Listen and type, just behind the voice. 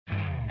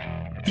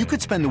You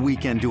could spend the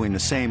weekend doing the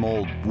same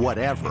old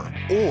whatever,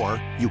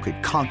 or you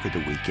could conquer the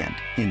weekend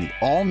in the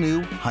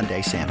all-new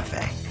Hyundai Santa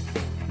Fe.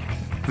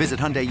 Visit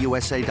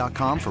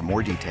HyundaiUSA.com for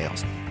more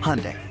details.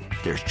 Hyundai,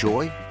 there's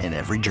joy in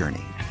every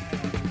journey.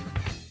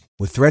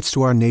 With threats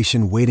to our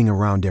nation waiting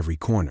around every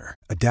corner,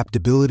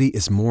 adaptability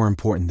is more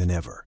important than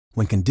ever.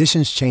 When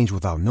conditions change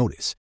without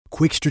notice,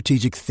 quick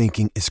strategic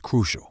thinking is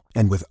crucial.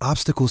 And with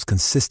obstacles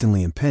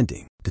consistently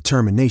impending,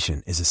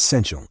 determination is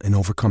essential in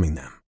overcoming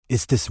them.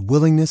 It's this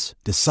willingness,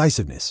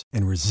 decisiveness,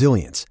 and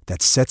resilience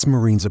that sets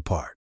Marines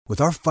apart. With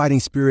our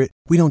fighting spirit,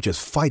 we don't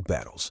just fight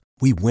battles,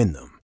 we win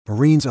them.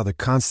 Marines are the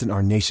constant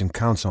our nation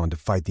counts on to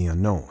fight the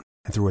unknown.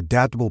 And through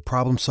adaptable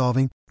problem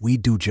solving, we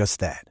do just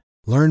that.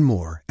 Learn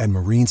more at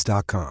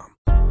marines.com.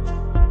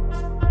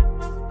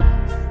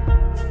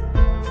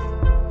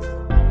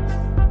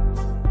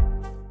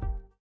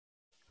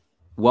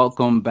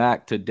 Welcome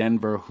back to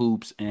Denver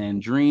Hoops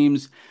and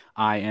Dreams.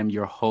 I am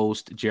your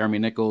host, Jeremy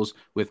Nichols,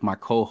 with my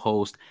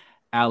co-host,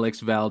 Alex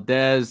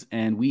Valdez,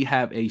 and we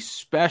have a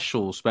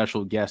special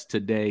guest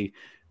today,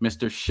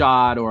 Mr.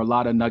 Shad, or a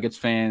lot of Nuggets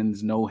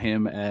fans know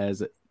him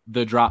as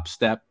the Drop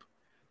Step,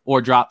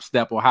 or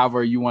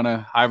however you want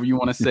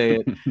to say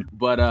it.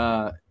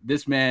 But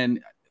this man,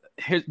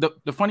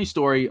 the funny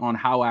story on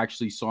how I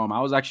actually saw him,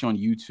 I was actually on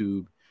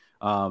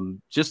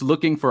YouTube, just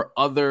looking for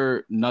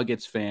other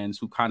Nuggets fans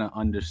who kind of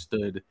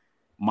understood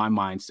my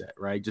mindset,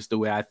 right? Just the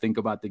way I think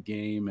about the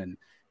game. And,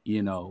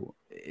 so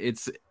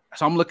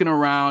I'm looking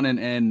around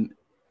and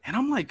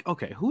I'm like,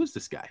 okay, who is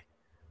this guy?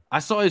 I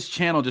saw his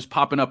channel just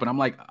popping up and I'm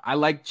like, I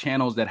like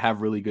channels that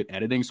have really good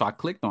editing. So I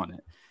clicked on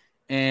it.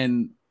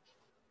 And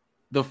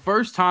the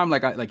first time,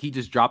 he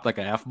just dropped like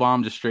an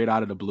F-bomb just straight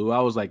out of the blue. I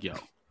was like, yo,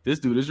 this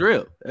dude is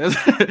real.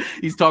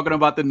 He's talking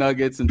about the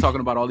Nuggets and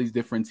talking about all these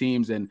different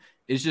teams. And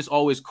it's just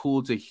always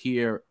cool to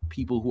hear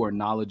people who are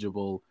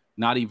knowledgeable,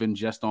 not even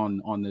just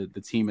on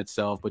the team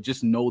itself, but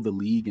just know the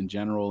league in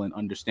general and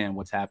understand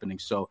what's happening.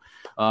 So,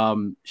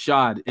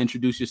 Shad,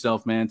 introduce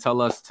yourself, man.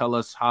 Tell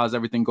us how's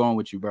everything going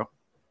with you, bro?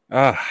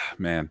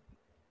 Man,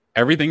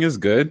 everything is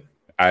good.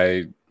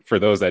 For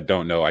those that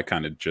don't know, I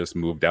kind of just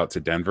moved out to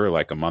Denver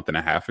like a month and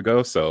a half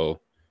ago. So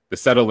the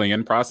settling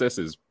in process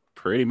is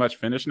pretty much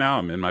finished now.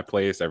 I'm in my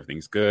place.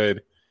 Everything's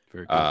good.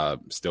 Very cool.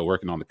 Still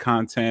working on the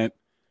content.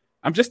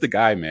 I'm just a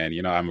guy, man.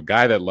 I'm a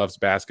guy that loves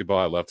basketball.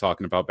 I love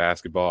talking about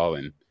basketball,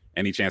 and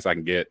any chance I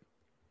can get,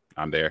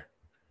 I'm there.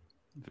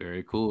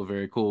 Very cool.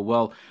 Very cool.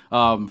 Well,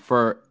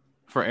 for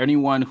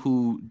anyone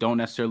who don't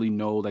necessarily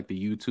know like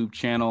the YouTube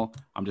channel,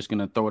 I'm just going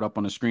to throw it up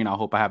on the screen. I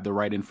hope I have the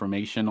right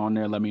information on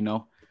there. Let me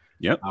know.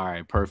 Yep. All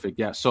right. Perfect.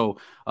 Yeah. So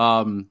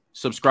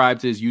subscribe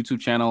to his YouTube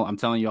channel. I'm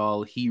telling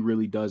y'all, he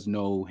really does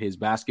know his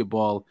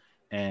basketball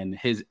and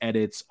his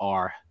edits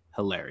are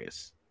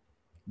hilarious.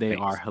 They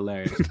Thanks. are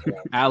hilarious.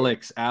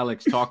 Alex,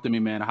 talk to me,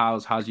 man.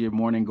 How's your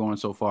morning going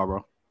so far,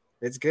 bro?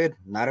 It's good.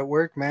 Not at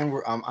work, man.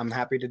 I'm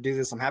happy to do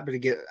this. I'm happy to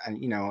get,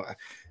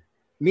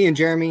 me and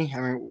Jeremy,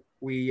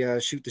 we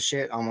shoot the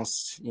shit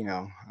almost,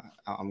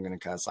 I'm going to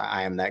cuss.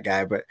 I am that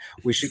guy, but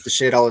we shoot the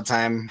shit all the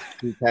time.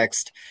 We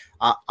text.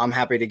 I'm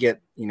happy to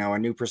get, a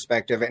new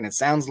perspective. And it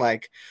sounds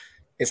like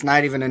it's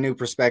not even a new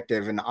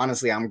perspective. And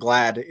honestly, I'm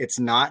glad it's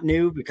not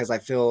new because I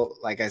feel,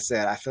 like I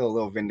said, I feel a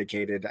little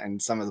vindicated.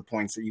 And some of the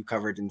points that you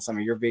covered in some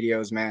of your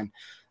videos, man,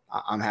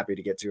 I'm happy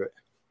to get to it.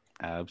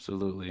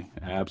 Absolutely.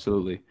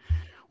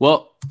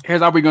 Well,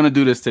 here's how we're going to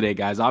do this today,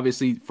 guys.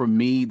 Obviously, for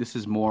me, this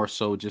is more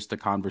so just a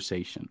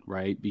conversation,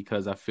 right?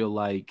 Because I feel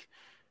like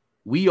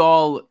we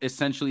all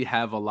essentially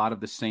have a lot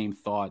of the same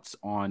thoughts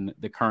on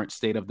the current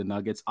state of the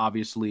Nuggets.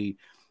 Obviously,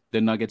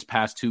 the Nuggets'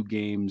 past two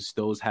games,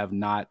 those have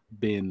not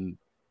been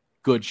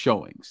good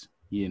showings,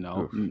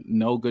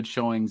 no good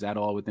showings at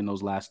all within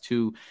those last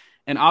two.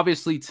 And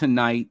obviously,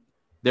 tonight,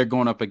 they're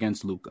going up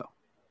against Luka,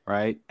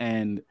 right?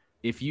 And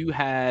if you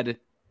had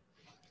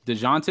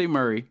DeJounte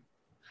Murray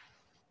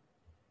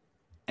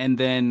and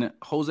then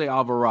Jose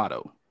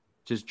Alvarado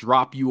just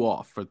drop you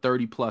off for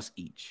 30 plus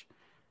each,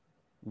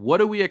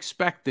 what are we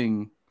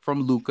expecting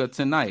from Luka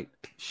tonight?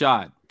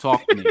 Shad,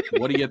 talk to me.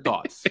 What are your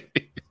thoughts?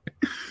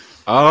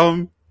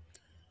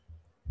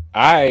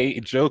 I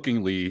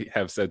jokingly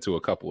have said to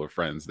a couple of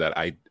friends that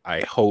I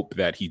hope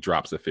that he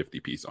drops a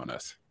 50 piece on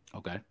us.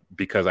 Okay.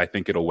 Because I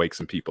think it'll wake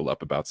some people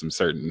up about some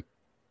certain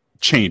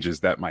changes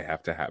that might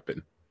have to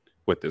happen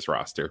with this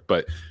roster.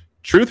 But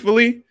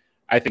truthfully,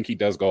 I think he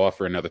does go off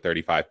for another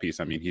 35 piece.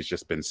 I mean, he's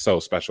just been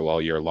so special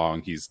all year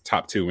long. He's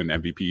top 2 in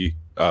MVP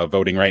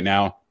voting right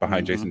now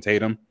behind Jason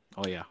Tatum.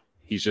 Oh, yeah.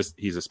 He's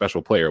a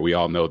special player. We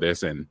all know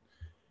this. And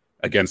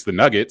against the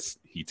Nuggets,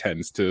 he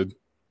tends to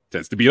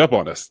beat up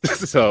on us.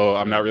 So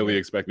I'm not really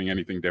expecting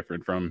anything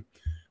different from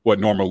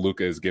what normal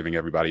Luka is giving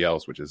everybody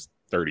else, which is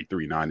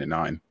 33, 9, and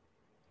 9.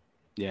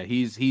 Yeah,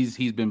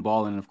 he's been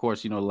balling. And of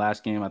course, the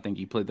last game, I think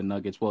he played the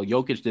Nuggets. Well,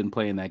 Jokic didn't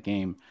play in that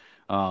game,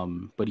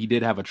 but he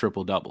did have a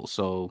triple-double.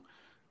 So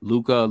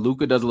Luka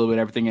does a little bit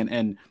of everything.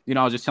 And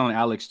I was just telling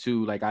Alex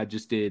too, like I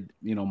just did,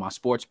 my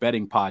sports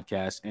betting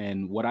podcast.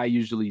 And what I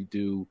usually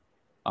do,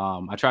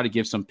 I try to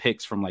give some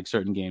picks from like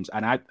certain games.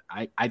 And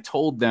I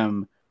told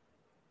them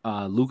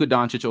Luka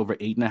Doncic over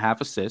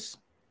 8.5 assists,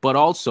 but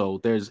also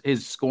there's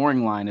his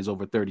scoring line is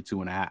over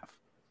 32.5.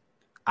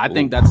 I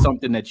think that's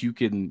something that you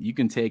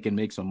can take and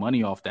make some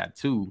money off that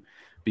too,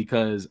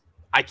 because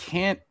I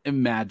can't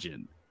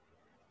imagine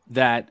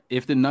that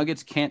if the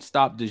Nuggets can't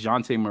stop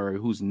DeJounte Murray,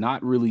 who's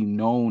not really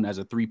known as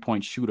a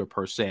 3-point shooter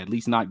per se, at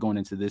least not going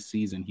into this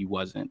season, he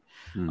wasn't.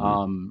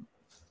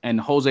 And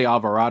Jose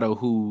Alvarado,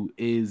 who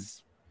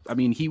is, I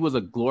mean, he was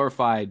a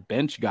glorified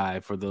bench guy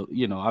for the,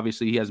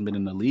 obviously he hasn't been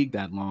in the league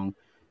that long,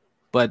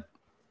 but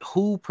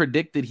who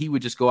predicted he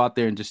would just go out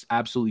there and just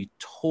absolutely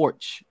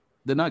torch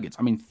the Nuggets?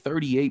 I mean,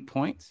 38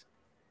 points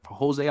for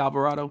Jose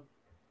Alvarado.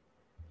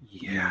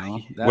 Yeah.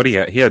 What he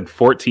had? He had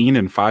 14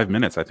 in 5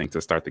 minutes, I think,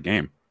 to start the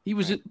game. He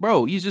was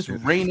he's just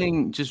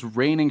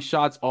raining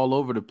shots all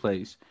over the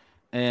place.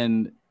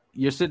 And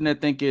you're sitting there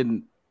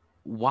thinking,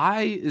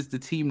 why is the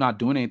team not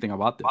doing anything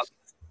about this?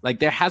 Like,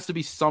 there has to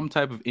be some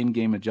type of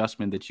in-game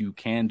adjustment that you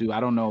can do.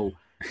 I don't know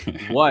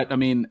what. I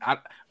mean,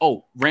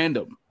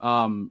 random.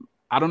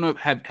 I don't know.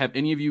 Have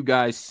any of you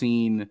guys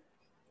seen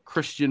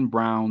Christian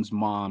Brown's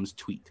mom's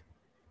tweet?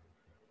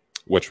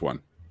 Which one?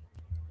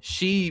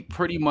 She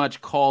pretty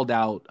much called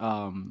out,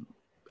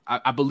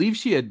 I believe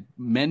she had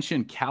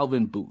mentioned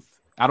Calvin Booth.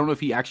 I don't know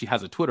if he actually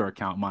has a Twitter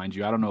account, mind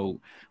you. I don't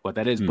know what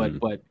that is,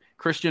 but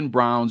Christian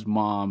Brown's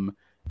mom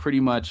pretty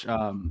much,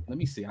 let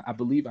me see. I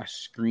believe I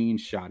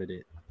screenshotted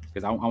it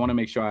because I want to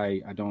make sure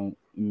I don't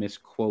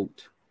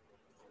misquote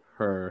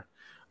her.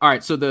 All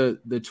right, so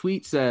the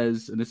tweet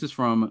says, and this is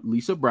from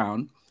Lisa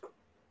Brown,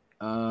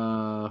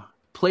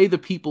 play the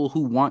people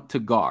who want to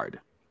guard.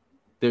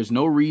 There's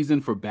no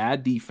reason for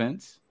bad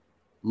defense,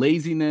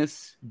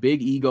 laziness,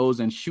 big egos,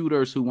 and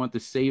shooters who want to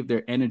save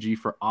their energy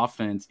for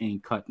offense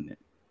ain't cutting it.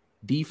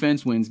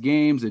 Defense wins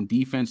games, and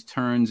defense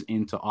turns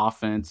into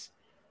offense.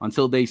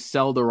 Until they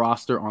sell the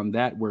roster on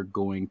that, we're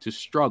going to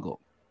struggle.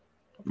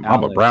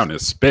 Mama Brown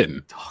is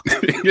spitting.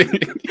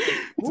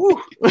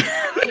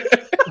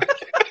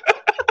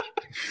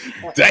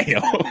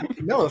 Damn.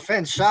 No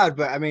offense, Shad,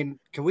 but I mean,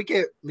 can we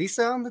get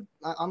Lisa on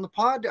the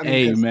pod? I mean,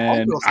 hey,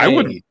 man. I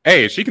would.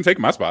 Hey, she can take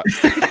my spot.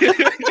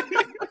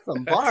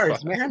 Some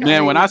bars, man.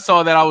 Man, when I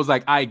saw that, I was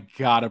like, I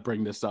gotta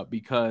bring this up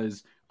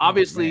because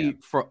obviously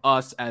for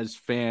us as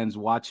fans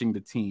watching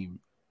the team,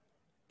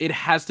 it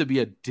has to be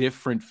a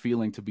different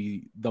feeling to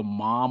be the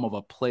mom of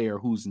a player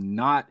who's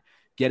not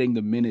getting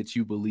the minutes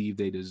you believe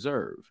they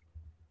deserve,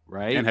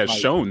 right? And has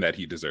shown that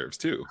he deserves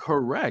too.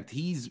 Correct.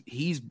 He's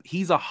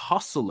a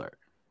hustler.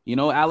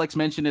 Alex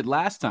mentioned it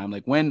last time.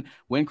 Like when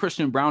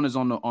Christian Brown is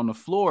on the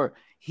floor,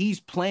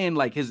 he's playing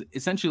like his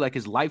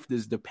life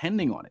is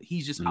depending on it.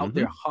 He's just out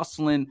there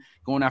hustling,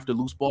 going after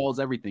loose balls,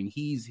 everything.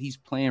 He's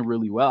playing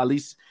really well. At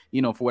least,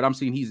 for what I'm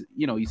seeing, he's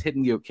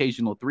hitting the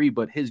occasional three,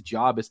 but his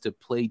job is to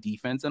play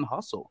defense and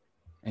hustle.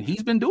 And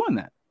he's been doing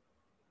that.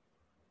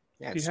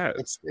 Yeah,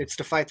 it's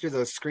to fight through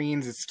those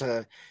screens. It's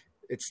to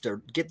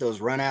get those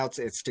runouts.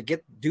 It's to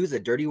do the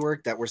dirty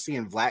work that we're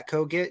seeing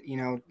Vlatko get.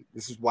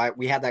 This is why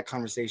we had that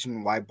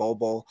conversation, why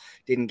Bobo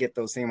didn't get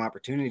those same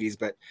opportunities,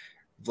 but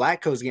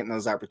Vlatko's getting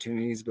those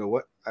opportunities. But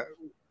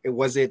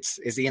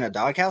is he in a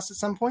doghouse at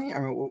some point? I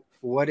mean,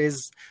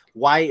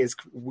 why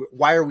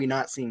are we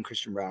not seeing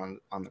Christian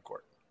Brown on the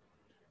court?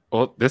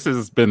 Well, this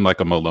has been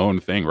like a Malone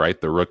thing, right?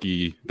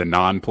 The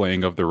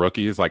non-playing of the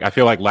rookies. Like, I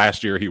feel like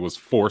last year he was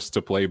forced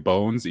to play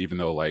Bones, even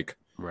though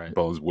right.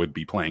 Bones would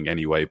be playing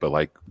anyway,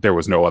 but there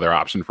was no other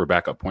option for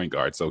backup point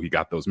guard, so he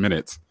got those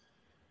minutes.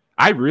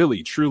 I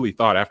really, truly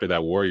thought after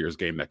that Warriors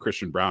game that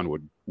Christian Brown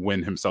would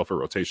win himself a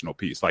rotational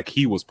piece. Like,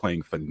 he was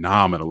playing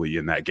phenomenally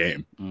in that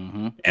game.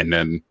 And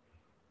then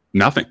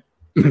nothing.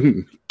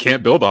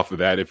 Can't build off of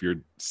that if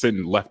you're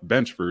sitting left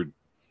bench for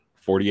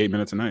 48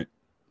 minutes a night.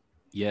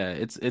 Yeah,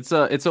 it's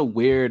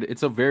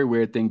a very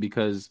weird thing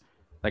because,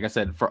 like I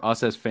said, for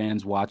us as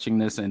fans watching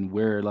this, and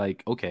we're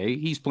like, okay,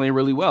 he's playing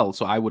really well,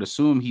 so I would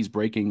assume he's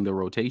breaking the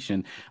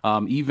rotation.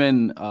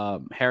 Even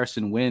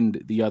Harrison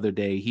Wind the other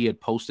day, he had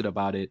posted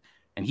about it,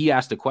 and he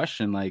asked a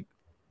question like,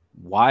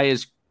 why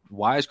is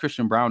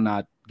Christian Brown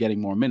not getting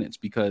more minutes?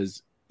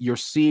 Because you're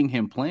seeing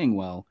him playing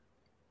well,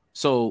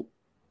 so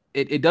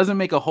it doesn't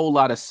make a whole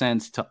lot of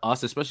sense to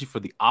us, especially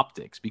for the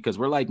optics, because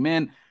we're like,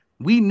 man,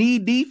 we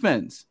need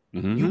defense.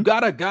 You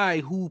got a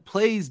guy who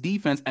plays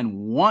defense and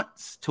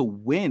wants to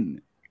win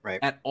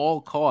at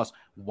all costs.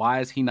 Why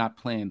is he not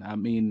playing? I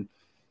mean,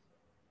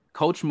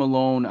 Coach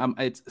Malone,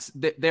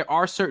 there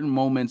are certain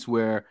moments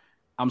where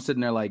I'm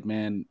sitting there like,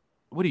 man,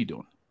 what are you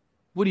doing?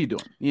 What are you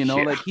doing?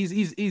 Like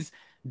he's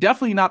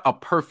definitely not a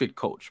perfect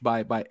coach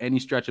by any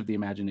stretch of the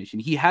imagination.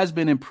 He has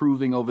been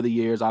improving over the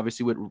years,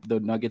 obviously with the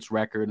Nuggets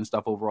record and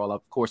stuff overall.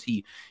 Of course,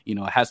 he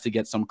has to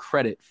get some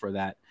credit for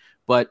that,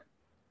 but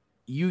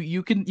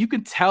you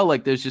can tell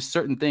like there's just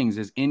certain things.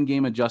 His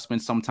in-game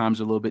adjustments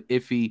sometimes are a little bit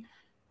iffy,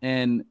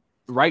 and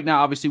right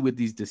now, obviously with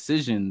these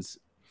decisions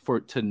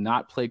to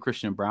not play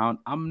Christian Brown,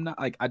 I'm not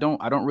like I don't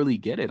really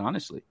get it,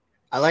 honestly.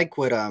 I like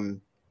what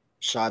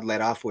Shad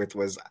led off with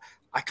was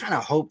I kind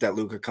of hope that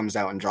Luka comes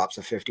out and drops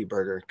a 50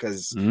 burger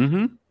because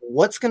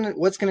what's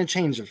gonna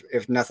change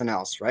if nothing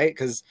else, right?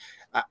 Because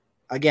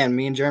again,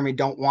 me and Jeremy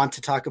don't want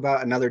to talk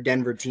about another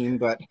Denver team,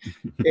 but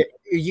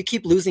you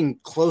keep losing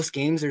close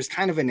games. There's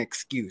kind of an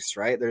excuse,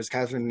 right? There's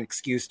kind of an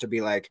excuse to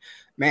be like,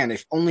 man,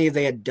 if only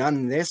they had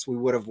done this, we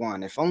would have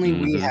won. If only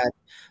we had,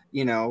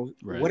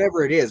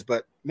 whatever it is,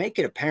 but make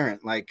it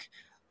apparent. Like,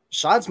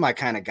 Shad's my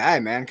kind of guy,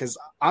 man, because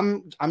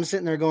I'm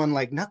sitting there going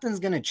like, nothing's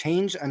going to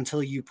change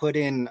until you put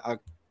in a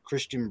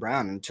Christian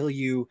Braun, until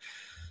you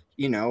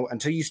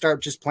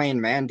start just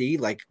playing man-D,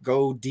 like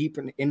go deep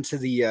into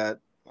the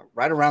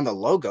right around the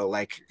logo,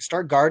 like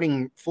start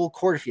guarding full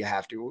court if you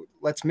have to.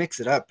 Let's mix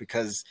it up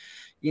because,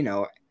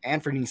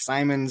 Anthony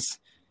Simons,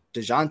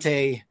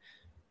 DeJounte,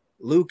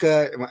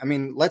 Luka, I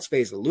mean, let's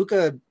face it,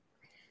 Luka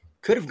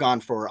could have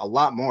gone for a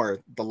lot more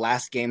the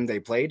last game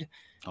they played.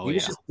 He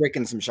was just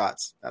breaking some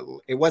shots.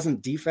 It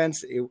wasn't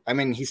defense.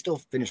 He still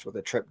finished with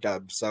a trip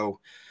dub. So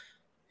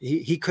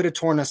he could have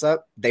torn us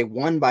up. They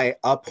won by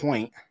a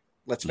point.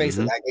 Let's face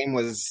it, that game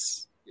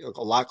was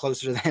a lot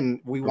closer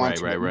than we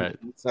wanted. Right.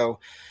 So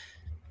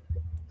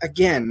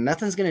again,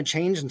 nothing's going to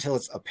change until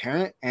it's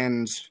apparent.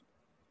 And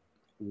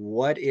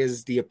what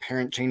is the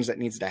apparent change that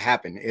needs to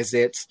happen? Is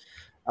it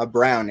a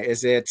Brown?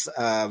 Is it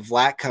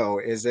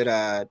Vlatko? Is it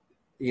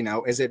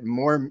is it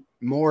more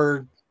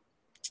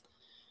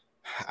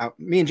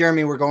me and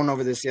Jeremy were going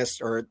over this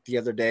the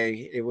other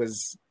day. It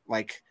was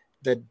like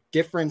the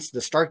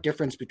stark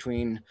difference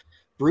between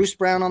Bruce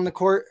Brown on the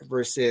court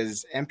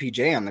versus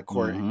MPJ on the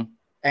court.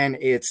 And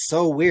it's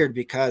so weird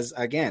because,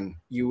 again,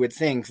 you would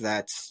think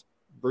that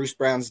Bruce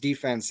Brown's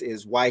defense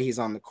is why he's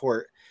on the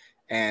court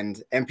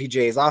and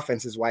MPJ's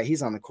offense is why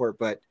he's on the court.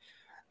 But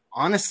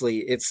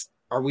honestly,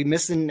 are we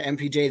missing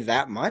MPJ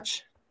that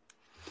much?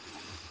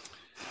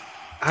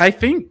 I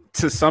think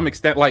to some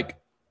extent, like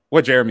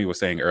what Jeremy was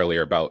saying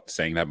earlier about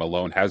saying that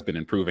Malone has been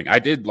improving.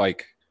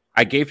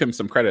 I gave him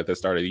some credit at the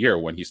start of the year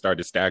when he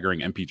started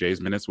staggering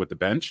MPJ's minutes with the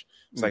bench.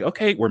 It's like,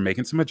 okay, we're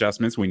making some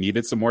adjustments. We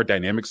needed some more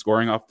dynamic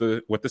scoring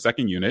with the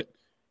second unit.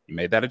 He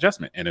made that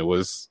adjustment and it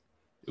was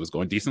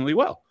going decently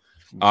well.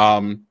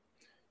 I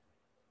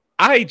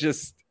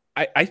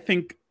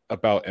think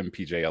about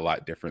MPJ a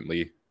lot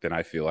differently than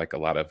I feel like a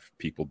lot of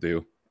people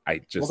do.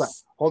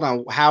 Hold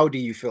on. How do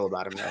you feel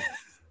about him though?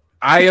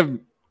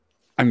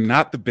 I'm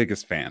not the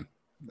biggest fan.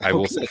 I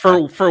will say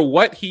for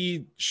what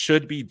he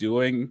should be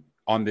doing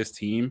on this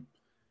team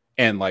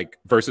and like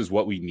versus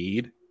what we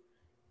need,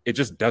 it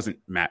just doesn't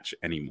match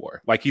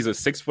anymore. Like he's a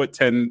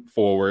 6'10"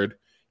 forward.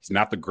 He's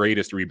not the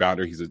greatest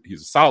rebounder. He's a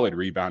solid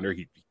rebounder.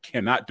 He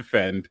cannot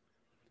defend.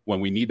 When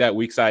we need that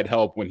weak side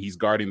help, when he's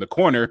guarding the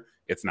corner,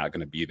 it's not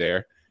going to be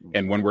there.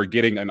 And when we're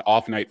getting an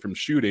off night from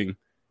shooting,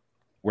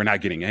 we're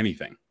not getting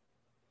anything.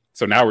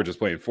 So now we're just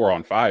playing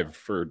 4-on-5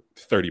 for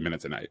 30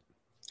 minutes a night.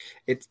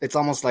 It's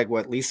almost like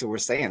what Lisa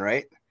was saying,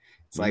 right?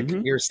 It's like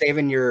you're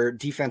saving your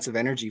defensive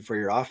energy for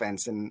your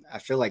offense. And I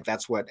feel like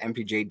that's what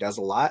MPJ does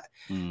a lot.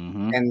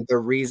 And the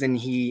reason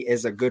he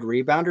is a good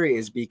rebounder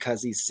is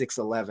because he's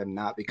 6'11",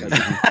 not because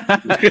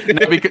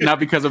not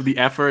because of the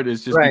effort.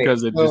 It's just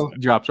because it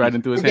just drops right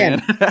into his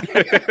hand.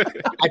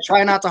 I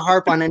try not to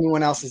harp on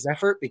anyone else's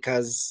effort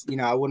because,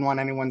 I wouldn't want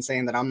anyone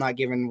saying that I'm not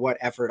giving what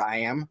effort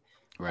I am.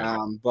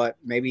 Right. But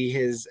maybe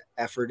his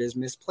effort is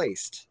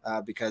misplaced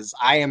because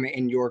I am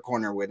in your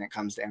corner when it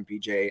comes to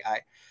MPJ.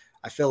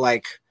 I feel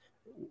like,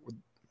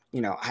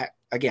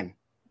 again,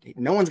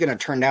 no one's going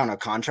to turn down a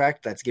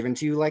contract that's given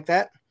to you like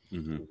that.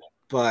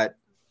 But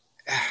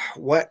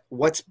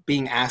what's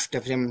being asked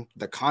of him,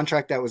 the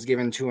contract that was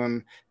given to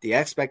him, the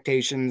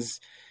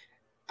expectations,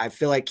 I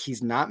feel like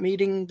he's not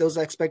meeting those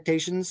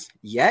expectations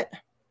yet.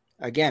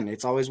 Again,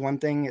 it's always one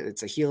thing.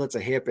 It's a heel, it's a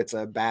hip, it's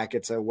a back,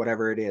 it's a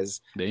whatever it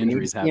is. The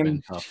injuries have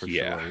been tough for sure.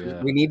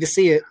 Yeah. We need to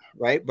see it,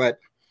 right? But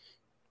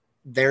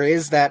there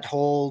is that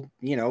whole,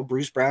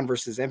 Bruce Brown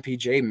versus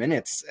MPJ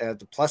minutes,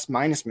 the plus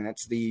minus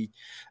minutes, the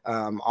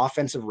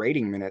offensive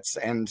rating minutes,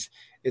 and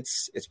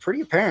it's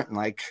pretty apparent.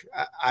 Like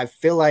I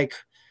feel like,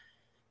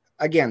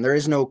 again, there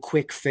is no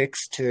quick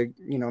fix to,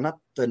 not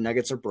the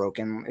Nuggets are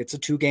broken. It's a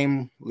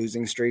 2-game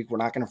losing streak. We're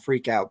not going to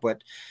freak out,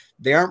 but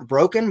they aren't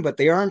broken, but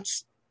they aren't.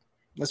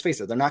 Let's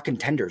face it, they're not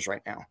contenders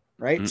right now,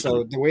 right?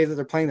 So the way that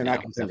they're playing, they're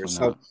not contenders.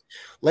 So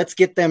let's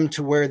get them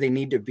to where they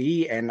need to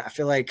be. And I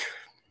feel like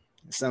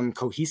some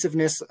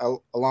cohesiveness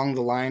along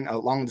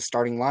the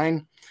starting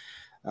line,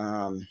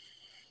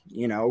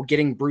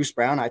 getting Bruce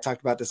Brown. I talked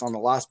about this on the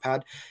Lost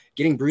Pod,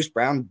 getting Bruce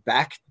Brown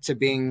back to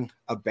being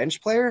a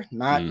bench player,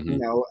 not,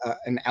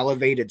 an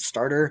elevated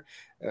starter,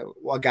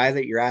 a guy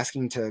that you're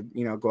asking to,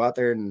 go out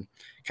there and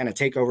kind of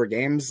take over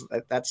games.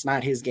 That's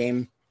not his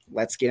game.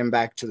 Let's get him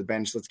back to the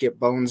bench. Let's get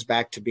Bones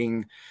back to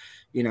being,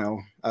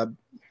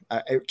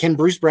 can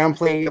Bruce Brown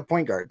play a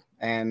point guard?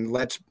 And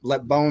let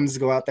Bones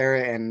go out there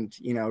and,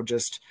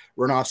 just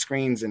run off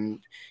screens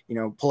and,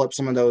 pull up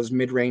some of those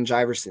mid-range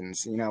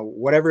Iversons,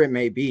 whatever it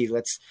may be.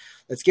 Let's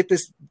get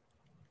this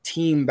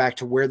team back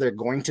to where they're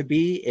going to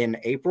be in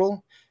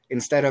April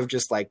instead of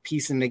just like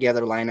piecing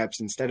together lineups,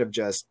 instead of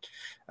just,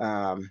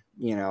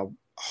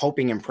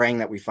 hoping and praying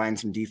that we find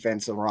some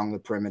defense along the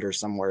perimeter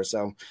somewhere.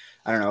 So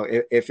I don't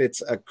know if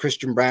it's a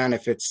Christian Brown,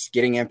 if it's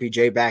getting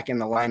MPJ back in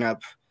the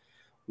lineup,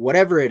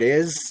 whatever it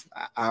is,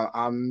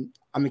 I'm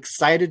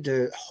excited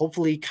to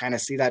hopefully kind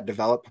of see that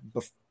develop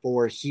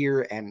before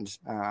here and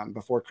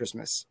before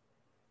Christmas.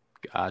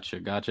 Gotcha.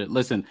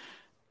 Listen,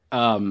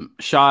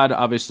 Shad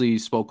obviously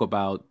spoke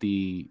about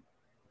the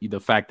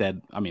fact that,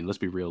 I mean, let's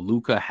be real,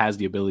 Luka has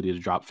the ability to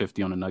drop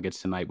 50 on the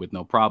Nuggets tonight with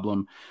no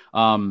problem.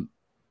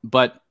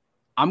 But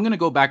I'm going to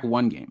go back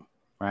one game,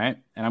 right?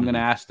 And I'm going to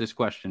ask this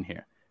question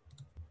here.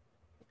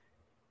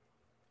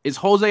 Is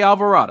Jose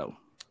Alvarado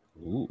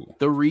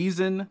the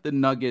reason the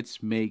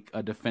Nuggets make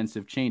a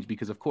defensive change?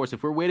 Because, of course,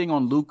 if we're waiting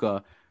on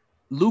Luka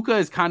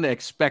is kind of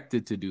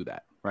expected to do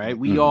that, right?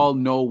 We all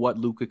know what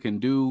Luka can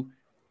do.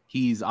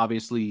 He's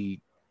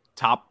obviously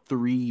top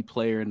 3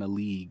 player in the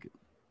league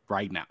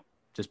right now,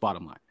 just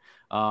bottom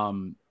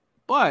line.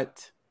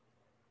 But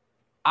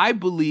I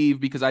believe,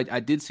 because I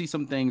did see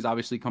some things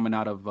obviously coming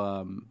out of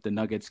the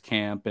Nuggets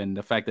camp, and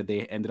the fact that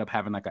they ended up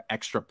having like an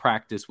extra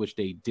practice, which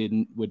they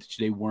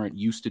weren't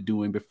used to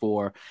doing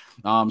before.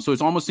 So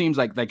it almost seems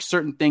like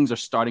certain things are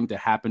starting to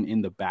happen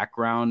in the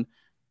background,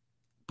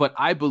 but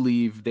I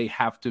believe they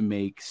have to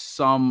make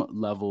some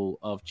level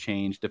of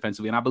change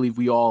defensively. And I believe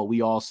we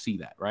all see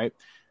that, right?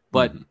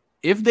 But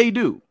if they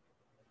do,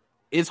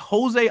 is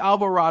Jose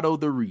Alvarado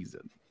the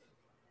reason?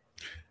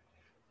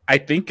 I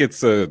think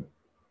it's a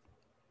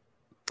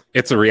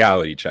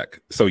reality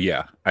check. So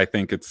yeah, I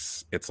think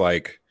it's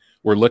like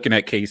we're looking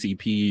at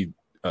KCP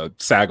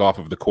sag off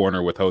of the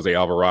corner with Jose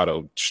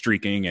Alvarado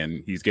streaking,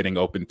 and he's getting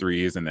open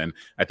threes. And then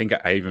I think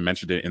I even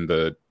mentioned it in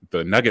the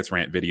Nuggets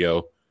rant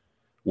video.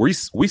 We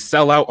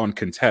sell out on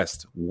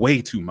contest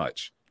way too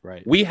much.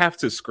 Right. We have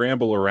to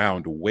scramble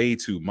around way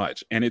too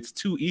much, and it's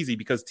too easy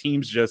because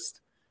teams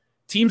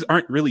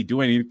aren't really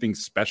doing anything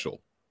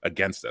special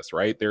against us,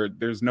 right?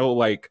 There's no,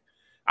 like,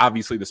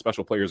 obviously the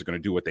special players are going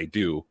to do what they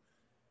do.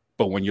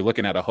 But when you're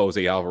looking at a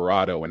Jose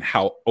Alvarado and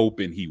how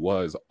open he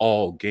was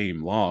all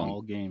game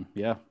long,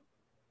 yeah,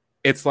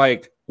 it's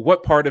like,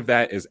 what part of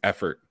that is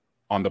effort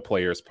on the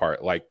player's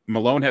part? Like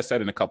Malone has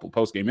said in a couple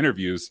post-game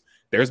interviews,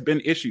 there's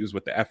been issues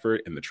with the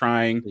effort and the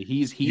trying.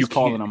 He's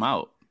calling them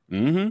out.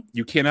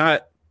 You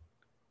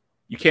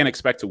can't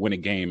expect to win a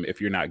game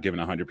if you're not giving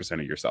 100%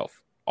 of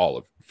yourself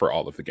for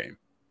all of the game,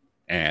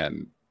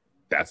 and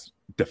that's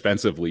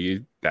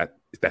defensively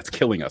that's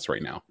killing us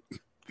right now.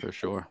 For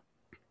sure.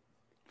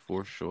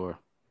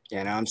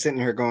 Yeah, no, I'm sitting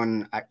here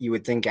going, you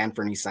would think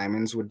Anthony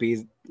Simons would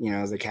be,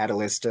 the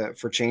catalyst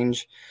for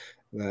change,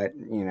 but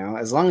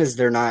as long as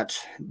we're not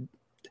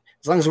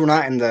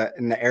in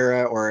the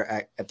era or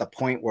at the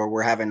point where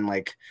we're having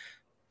like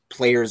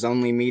players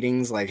only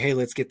meetings, like, hey,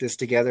 let's get this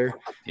together.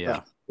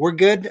 Yeah, we're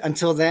good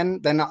until then.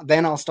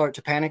 Then I'll start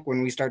to panic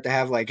when we start to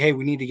have like, hey,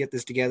 we need to get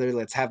this together.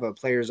 Let's have a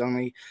players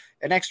only,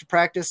 an extra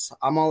practice.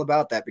 I'm all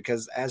about that,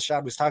 because as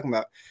Shad was talking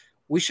about,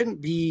 we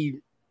shouldn't be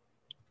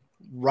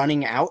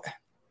running out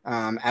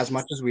as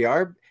much as we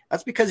are.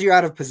 That's because you're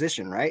out of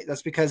position, right?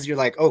 That's because you're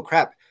like, oh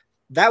crap,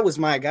 that was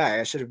my guy,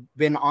 I should have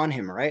been on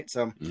him, right?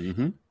 So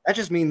that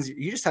just means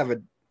you just have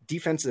a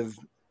defensive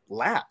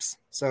lapse.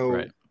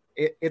 So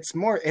it's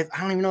more,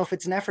 I don't even know if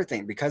it's an effort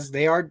thing, because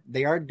they are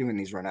doing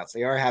these runouts,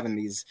 they are having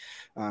these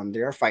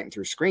they are fighting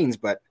through screens,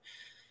 but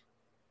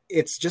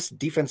it's just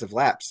defensive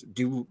lapse.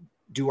 Do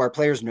our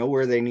players know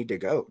where they need to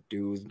go?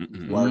 Do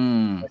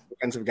our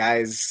defensive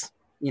guys,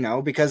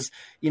 because,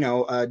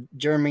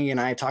 Jeremy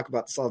and I talk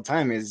about this all the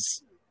time,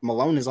 is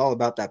Malone is all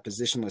about that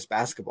positionless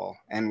basketball.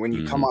 And when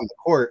you come on the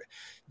court,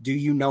 do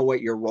you know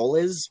what your role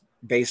is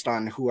based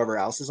on whoever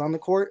else is on the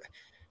court?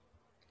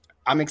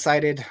 I'm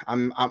excited.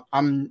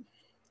 I'm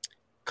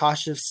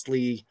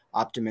cautiously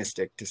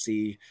optimistic to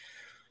see,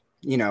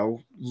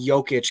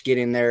 Jokic get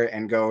in there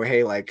and go,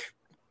 hey, like,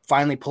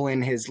 finally pull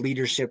in his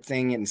leadership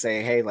thing and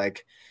say, hey,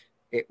 like,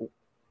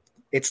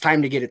 it's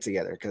time to get it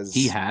together, because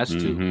he has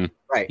to.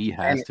 Right. He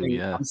has to.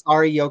 Yeah. I'm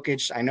sorry,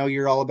 Jokic. I know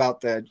you're all about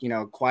the,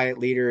 quiet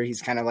leader.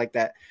 He's kind of like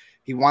that.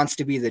 He wants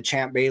to be the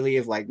Champ Bailey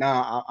of like,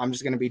 no, I'm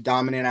just going to be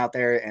dominant out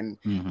there and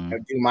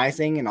do my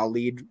thing, and I'll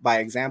lead by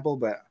example.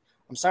 But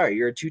I'm sorry,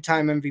 you're a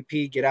 2-time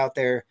MVP. Get out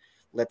there.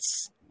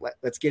 Let's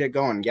get it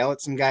going. Yell at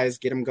some guys.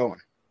 Get them going.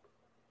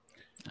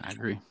 I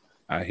agree.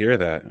 I hear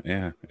that.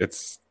 Yeah.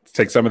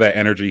 Take some of that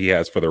energy he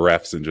has for the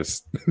refs and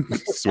just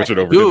switch it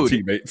over to the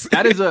teammates.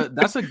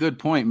 That's a good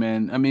point,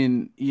 man. I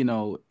mean,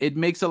 it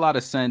makes a lot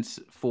of sense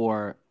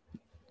for,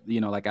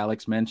 like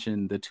Alex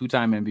mentioned, the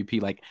 2-time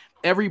MVP. Like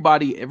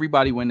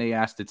everybody, when they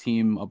ask the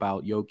team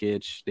about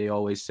Jokic, they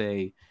always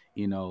say,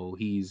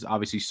 he's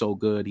obviously so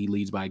good. He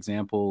leads by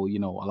example, a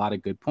lot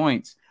of good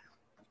points.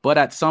 But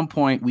at some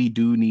point, we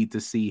do need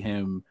to see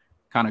him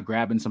kind of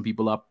grabbing some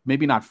people up,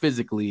 maybe not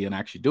physically and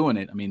actually doing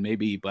it. I mean,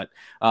 maybe, but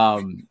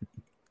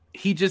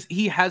he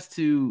has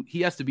to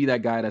be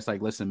that guy that's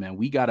like, listen, man,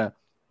 we gotta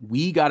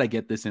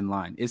get this in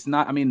line. It's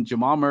not, I mean,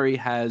 Jamal Murray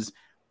has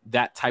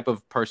that type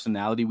of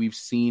personality. We've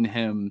seen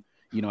him,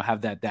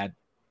 have that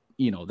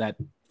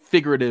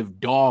figurative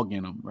dog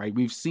in him, right?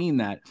 We've seen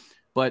that,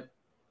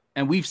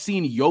 and we've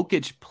seen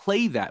Jokic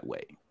play that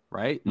way,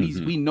 right?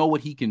 We know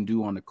what he can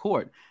do on the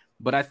court,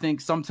 But I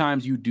think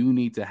sometimes you do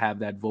need to have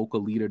that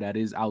vocal leader that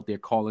is out there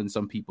calling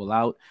some people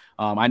out.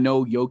 I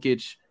know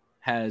Jokic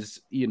has,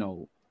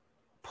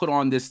 put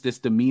on this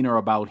demeanor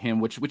about him,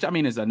 which I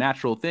mean is a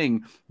natural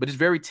thing, but it's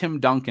very Tim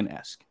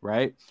Duncan-esque,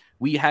 right?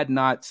 We had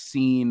not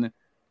seen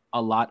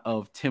a lot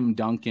of Tim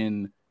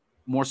Duncan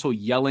more so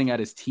yelling at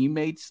his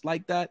teammates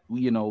like that.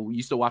 We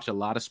used to watch a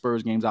lot of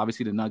Spurs games.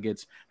 Obviously, the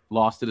Nuggets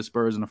lost to the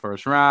Spurs in the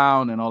first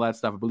round and all that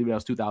stuff. I believe that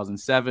was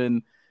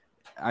 2007.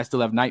 I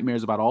still have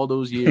nightmares about all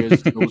those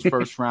years, those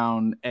first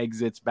round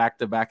exits back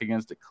to back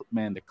against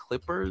the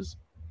Clippers,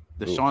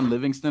 the Sean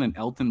Livingston and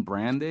Elton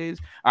Brand days.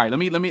 All right, let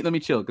me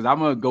chill because I'm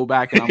gonna go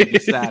back and I'm gonna be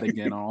sad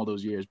again on all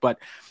those years. But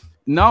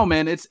no,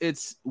 man,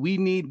 we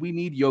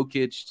need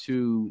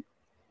Jokic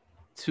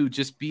to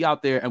just be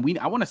out there, and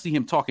I want to see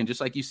him talking.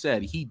 Just like you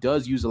said, he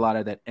does use a lot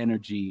of that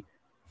energy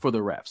for the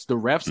refs. The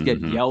refs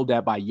get yelled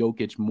at by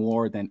Jokic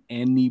more than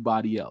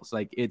anybody else.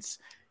 Like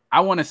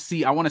I want to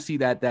see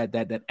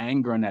that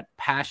anger and that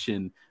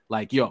passion.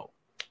 Like, yo,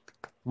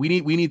 we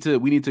need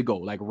to go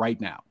like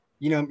right now.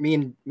 Me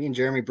and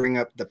Jeremy bring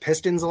up the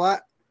Pistons a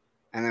lot,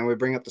 and then we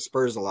bring up the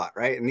Spurs a lot,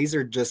 right? And these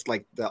are just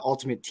like the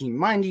ultimate team.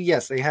 Mind you,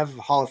 yes, they have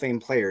Hall of Fame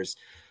players,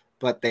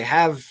 but they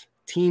have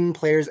team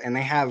players and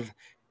they have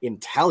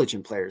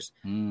intelligent players.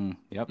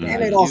 Yep.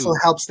 And it also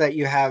helps that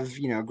you have,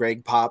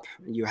 Greg Pop,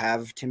 you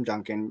have Tim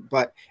Duncan,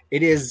 but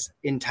it is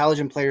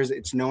intelligent players.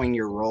 It's knowing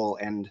your role.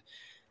 And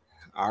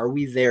are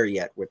we there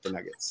yet with the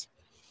Nuggets?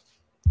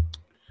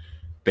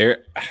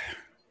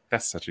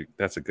 That's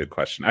a good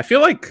question.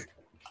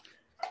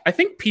 I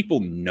think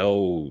people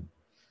know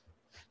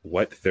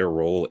what their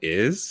role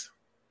is.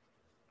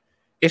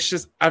 It's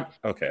just, I'm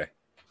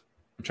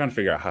trying to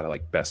figure out how to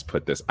best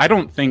put this. I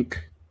don't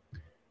think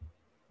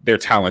their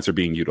talents are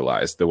being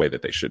utilized the way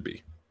that they should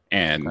be.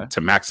 And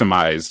to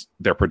maximize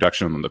their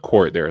production on the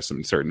court, there are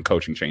some certain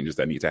coaching changes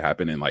that need to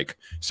happen, and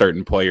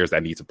certain players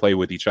that need to play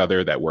with each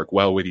other, that work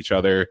well with each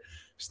other.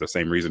 It's the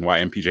same reason why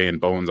MPJ and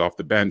Bones off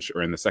the bench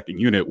or in the second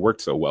unit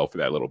worked so well for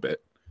that little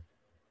bit.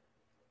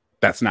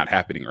 That's not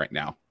happening right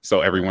now.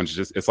 So everyone's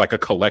it's like a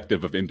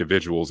collective of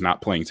individuals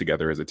not playing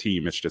together as a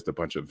team. It's just a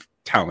bunch of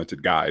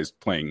talented guys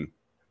playing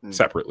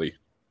separately.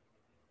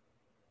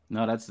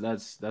 No, that's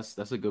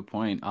a good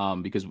point.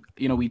 Because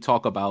we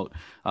talk about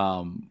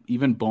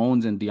even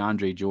Bones and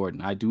DeAndre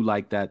Jordan. I do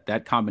like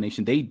that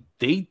combination.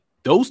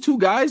 Those two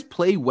guys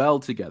play well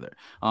together.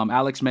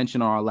 Alex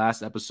mentioned on our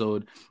last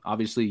episode,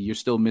 obviously you're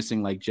still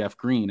missing Jeff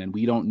Green, and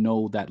we don't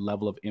know that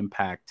level of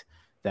impact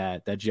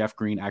that Jeff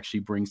Green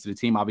actually brings to the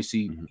team.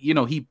 Obviously,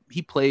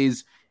 he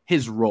plays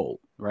his role,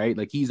 right?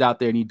 He's out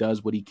there and he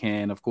does what he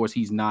can. Of course,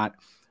 he's not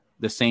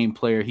the same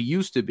player he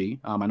used to be.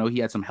 I know he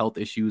had some health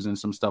issues and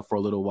some stuff for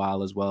a little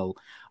while as well.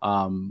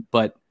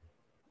 But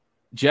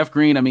Jeff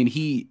Green, I mean,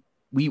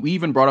 we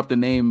even brought up the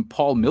name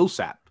Paul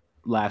Millsap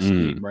last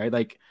game,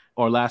 right?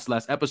 Or last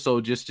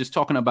episode, just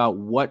talking about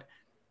what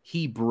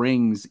he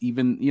brings,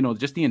 even,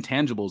 just the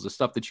intangibles, the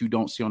stuff that you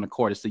don't see on the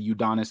court. It's the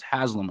Udonis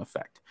Haslem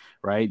effect,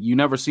 right? You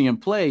never see him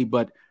play,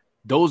 but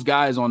those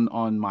guys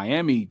on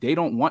Miami, they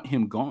don't want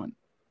him gone.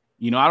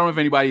 I don't know if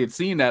anybody had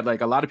seen that.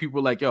 A lot of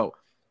people were like, yo,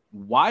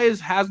 why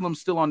is Haslem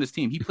still on this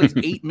team? He plays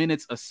 8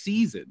 minutes a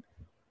season,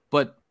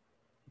 but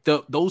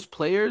those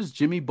players,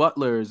 Jimmy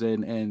Butlers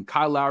and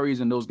Kyle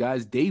Lowry's and those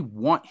guys, they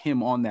want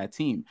him on that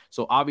team.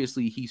 So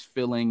obviously he's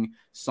filling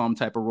some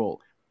type of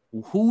role.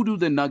 Who do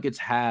the Nuggets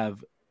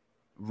have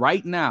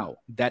right now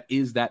that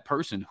is that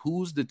person?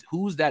 Who's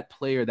that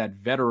player, that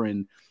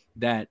veteran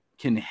that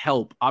can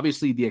help?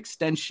 Obviously the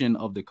extension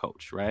of the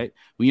coach, right?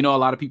 Well, a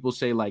lot of people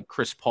say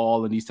Chris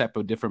Paul and these type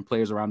of different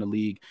players around the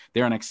league,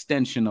 they're an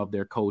extension of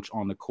their coach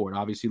on the court.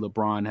 Obviously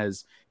LeBron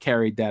has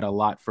carried that a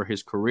lot for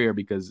his career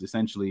because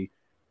essentially,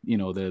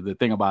 the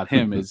thing about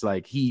him is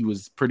he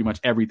was pretty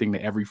much everything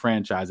to every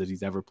franchise that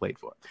he's ever played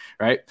for,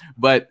 right?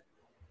 But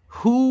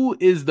who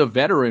is the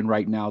veteran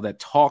right now that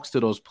talks to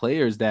those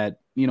players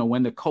that,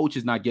 when the coach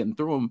is not getting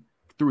through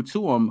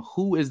to them,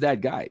 who is that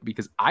guy?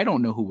 Because I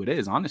don't know who it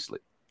is, honestly.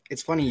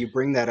 It's funny you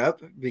bring that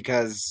up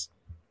because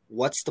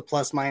what's the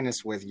plus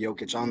minus with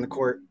Jokic on the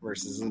court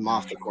versus him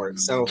off the court?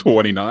 So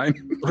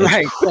 29,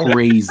 right?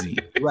 Crazy,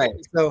 right?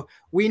 So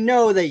we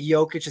know that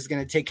Jokic is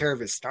going to take care of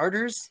his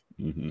starters,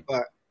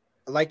 but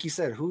like you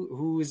said,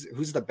 who's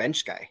the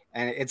bench guy?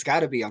 And it's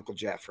got to be Uncle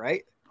Jeff,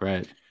 right?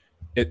 Right.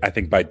 I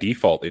think by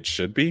default it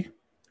should be,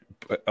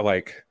 but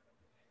I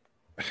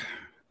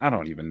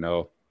don't even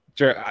know.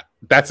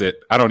 That's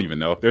it. I don't even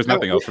know. There's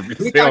nothing else for me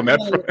to say on that.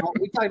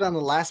 We talked on the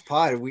last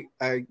pod. We,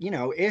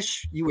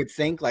 Ish, you would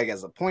think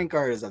as a point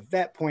guard, as a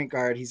vet point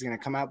guard, he's going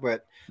to come out.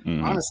 But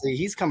honestly,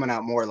 he's coming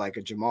out more like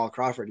a Jamal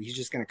Crawford. He's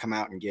just going to come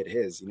out and get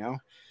his,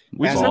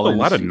 We just have a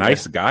lot of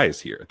nice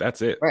guys here.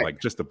 That's it. Right.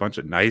 Just a bunch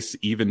of nice,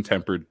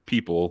 even-tempered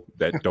people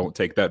that don't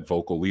take that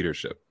vocal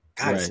leadership.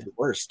 God, it's the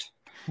worst.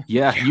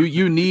 Yeah,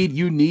 you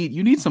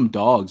need some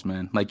dogs,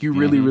 man. You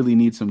really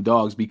need some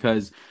dogs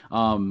because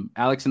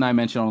Alex and I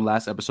mentioned on the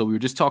last episode, we were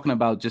just talking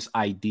about just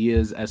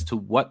ideas as to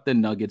what the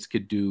Nuggets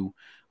could do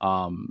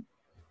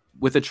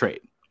with a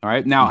trade. All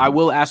right. Now, I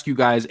will ask you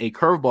guys a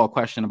curveball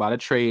question about a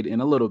trade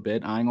in a little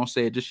bit. I ain't going to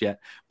say it just yet.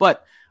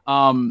 But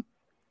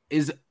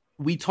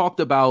we talked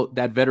about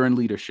that veteran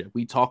leadership.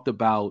 We talked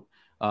about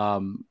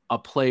a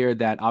player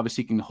that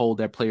obviously can hold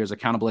their players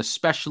accountable,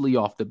 especially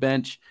off the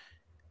bench.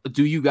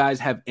 Do you guys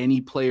have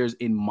any players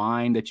in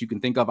mind that you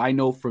can think of? I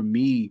know for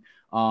me,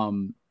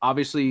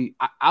 obviously,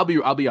 I'll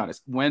be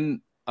honest.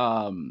 When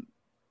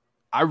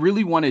I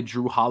really wanted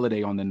Drew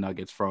Holiday on the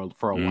Nuggets for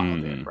a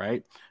while there,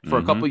 right? For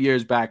a couple of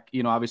years back,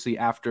 obviously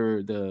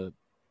after the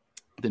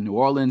New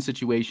Orleans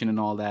situation and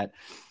all that,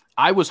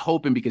 I was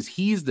hoping, because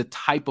he's the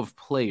type of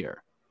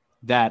player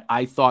that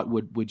I thought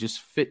would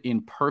just fit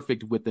in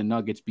perfect with the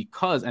Nuggets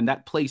and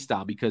that play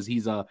style, because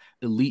he's a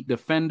elite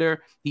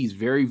defender. He's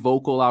very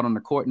vocal out on the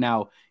court.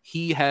 Now,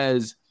 he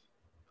has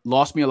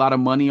lost me a lot of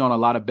money on a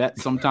lot of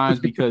bets sometimes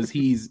because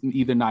he's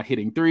either not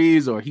hitting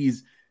threes or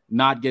he's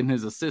not getting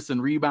his assists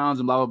and rebounds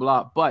and blah, blah,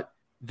 blah. But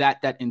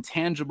that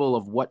intangible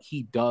of what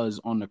he does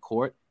on the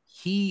court,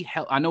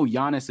 I know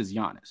Giannis is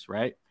Giannis,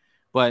 right?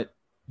 But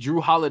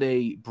Drew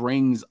Holiday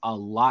brings a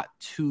lot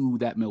to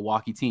that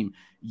Milwaukee team.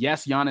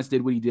 Yes, Giannis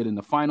did what he did in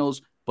the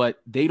finals,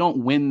 but they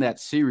don't win that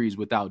series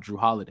without Drew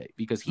Holiday,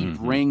 because he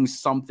brings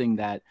something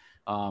that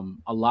a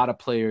lot of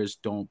players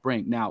don't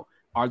bring. Now,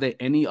 are there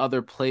any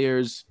other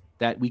players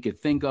that we could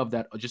think of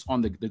that are just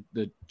on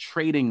the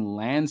trading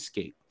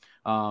landscape?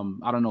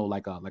 I don't know,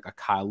 like a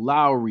Kyle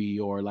Lowry,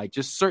 or like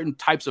just certain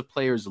types of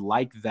players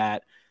like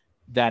that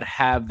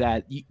have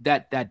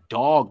that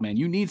dog, man.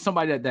 You need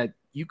somebody that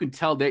you can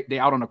tell they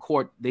out on the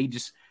court.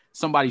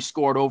 Somebody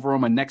scored over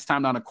them, and next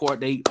time down the court,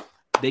 they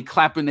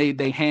clapping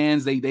they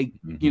hands, they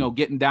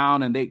getting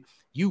down, and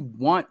you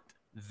want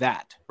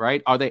that,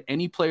 right? Are there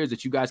any players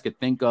that you guys could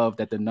think of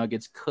that the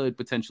Nuggets could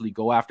potentially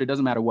go after? It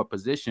doesn't matter what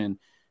position,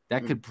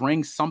 that could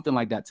bring something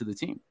like that to the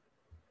team.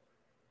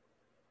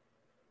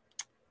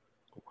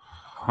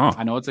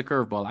 I know it's a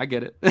curveball. I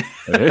get it.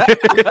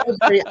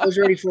 I was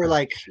ready for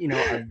a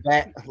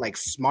vet,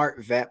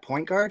 smart vet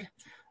point guard,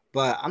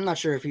 but I'm not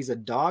sure if he's a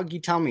dog. You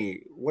tell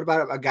me. What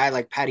about a guy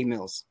like Patty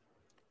Mills?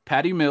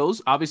 Patty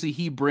Mills, obviously,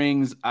 he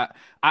brings.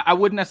 I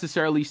wouldn't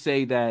necessarily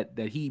say that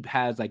he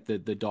has like the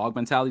dog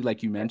mentality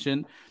like you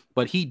mentioned,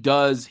 but he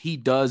does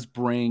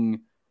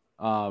bring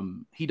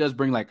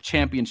like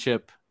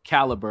championship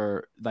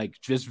caliber,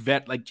 like just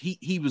vet. Like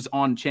he was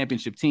on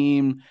championship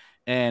team,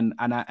 and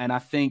I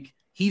think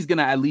he's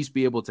gonna at least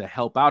be able to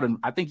help out, and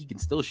I think he can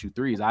still shoot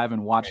threes. I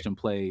haven't watched him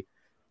play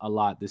a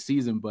lot this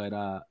season,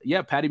 but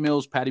yeah, Patty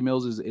Mills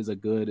is a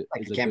good.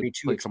 It can't be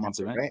too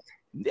expensive, right?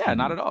 Yeah,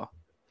 not at all.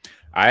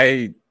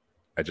 I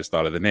just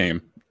thought of the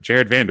name,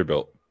 Jared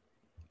Vanderbilt.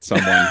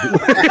 Someone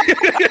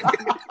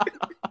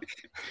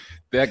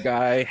that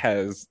guy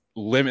has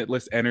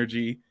limitless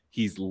energy.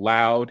 He's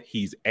loud.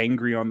 He's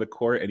angry on the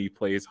court, and he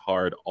plays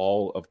hard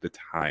all of the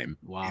time.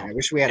 Wow! Man, I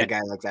wish we had a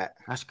guy like that.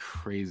 That's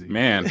crazy,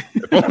 man.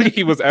 If only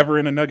he was ever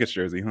in a Nuggets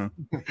jersey, huh?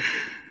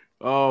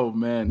 Oh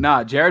man,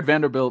 nah. Jared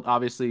Vanderbilt,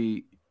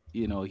 obviously,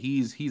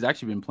 he's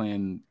actually been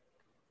playing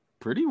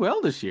pretty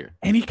well this year,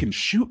 and he can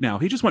shoot now.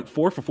 He just went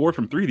 4 for 4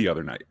 from 3 the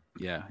other night.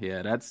 Yeah,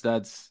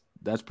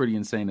 that's pretty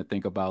insane to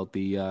think about.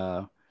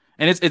 And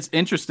it's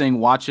interesting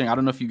watching. I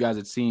don't know if you guys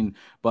had seen,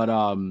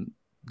 but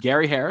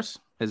Gary Harris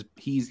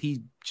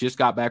he just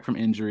got back from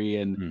injury,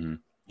 and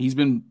he's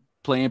been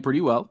playing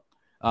pretty well.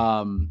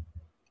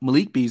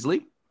 Malik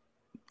Beasley,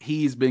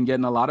 he's been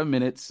getting a lot of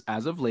minutes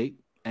as of late,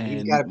 and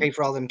he's got to pay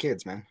for all them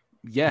kids, man.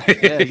 Yeah.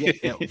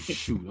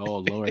 Shoot, oh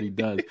Lord, he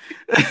does.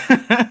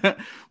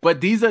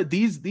 But these are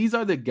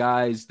the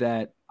guys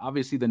that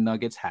obviously the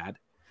Nuggets had.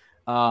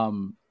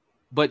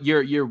 But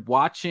you're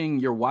watching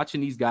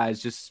these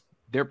guys, just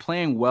they're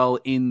playing well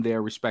in their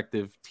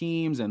respective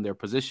teams and their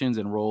positions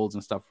and roles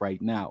and stuff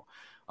right now.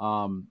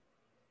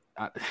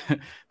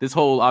 This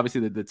whole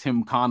obviously the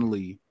Tim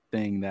Connolly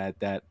thing that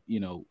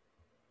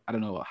I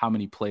don't know how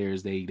many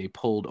players they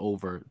pulled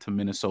over to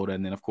Minnesota,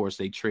 and then of course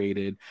they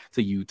traded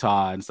to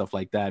Utah and stuff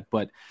like that.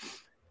 But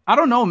I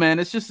don't know, man.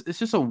 It's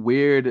just a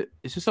weird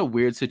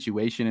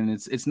situation, and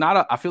it's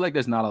not. I feel like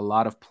there's not a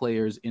lot of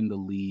players in the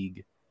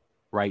league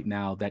right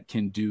now that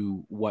can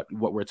do what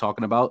we're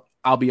talking about.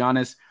 I'll be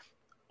honest.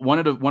 One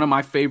of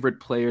my favorite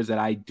players that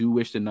I do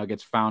wish the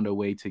Nuggets found a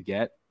way to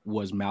get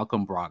was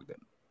Malcolm Brogdon.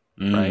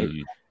 Right.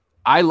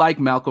 I like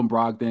Malcolm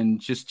Brogdon,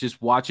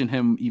 just watching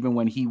him, even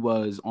when he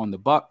was on the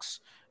Bucks,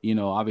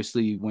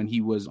 obviously when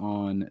he was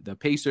on the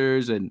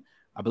Pacers, and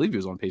I believe he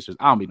was on Pacers.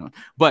 I don't be knowing,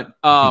 but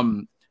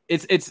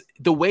it's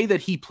the way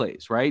that he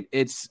plays, right?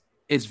 It's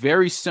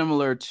very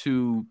similar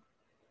to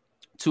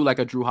like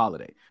a Drew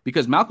Holiday,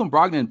 because Malcolm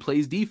Brogdon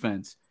plays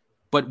defense,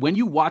 but when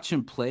you watch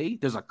him play,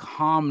 there's a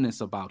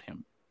calmness about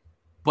him.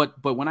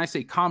 But when I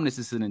say calmness,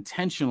 it's an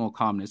intentional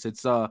calmness.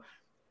 It's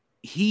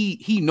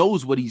he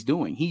knows what he's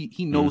doing.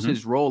 He knows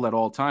his role at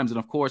all times. And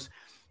of course,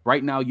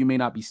 right now you may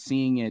not be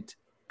seeing it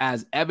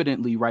as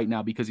evidently right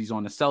now because he's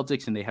on the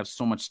Celtics and they have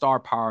so much star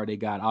power. They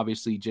got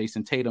obviously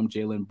Jason Tatum,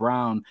 Jaylen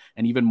Brown,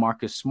 and even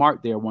Marcus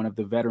Smart. They're one of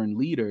the veteran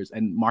leaders.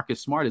 And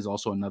Marcus Smart is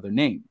also another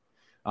name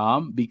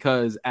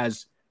because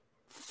as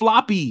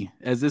floppy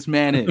as this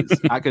man is,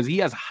 because he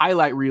has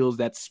highlight reels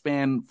that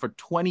span for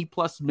 20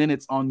 plus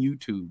minutes on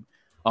YouTube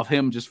of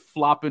him just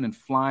flopping and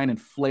flying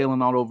and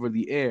flailing all over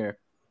the air.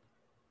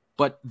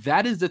 But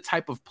that is the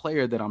type of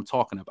player that I'm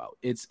talking about.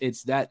 It's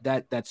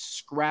that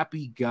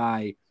scrappy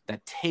guy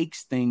that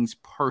takes things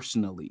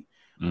personally.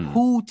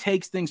 Who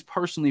takes things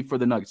personally for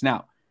the Nuggets?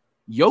 Now,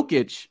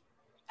 Jokic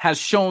has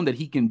shown that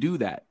he can do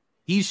that.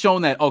 He's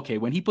shown that, okay,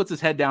 when he puts his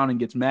head down and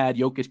gets mad,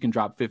 Jokic can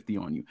drop 50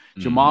 on you.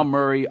 Jamal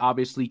Murray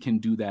obviously can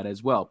do that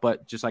as well.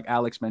 But just like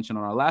Alex mentioned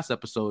on our last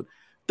episode,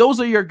 those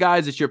are your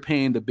guys that you're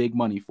paying the big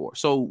money for.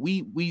 So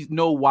we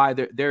know why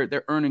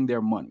they're earning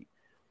their money.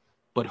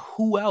 But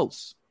who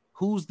else?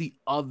 Who's the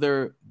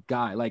other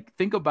guy? Like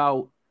think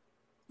about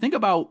like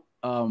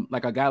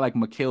a guy like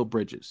Mikal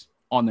Bridges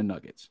on the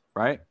Nuggets,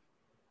 right?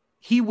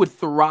 He would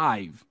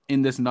thrive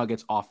in this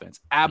Nuggets offense,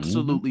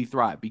 absolutely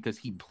thrive, because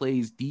he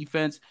plays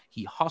defense,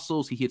 he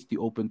hustles, he hits the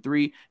open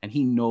three, and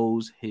he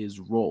knows his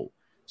role.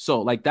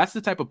 So, like, that's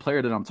the type of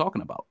player that I'm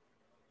talking about.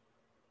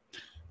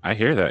 I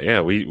hear that.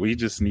 Yeah, we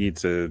just need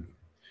to.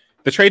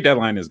 The trade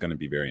deadline is going to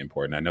be very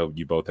important. I know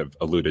you both have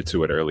alluded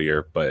to it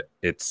earlier, but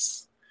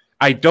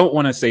I don't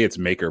want to say it's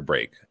make or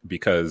break,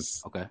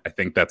 because I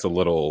think that's a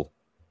little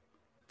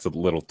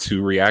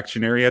too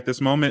reactionary at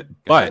this moment.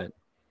 But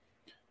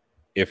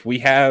if we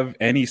have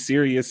any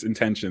serious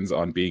intentions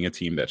on being a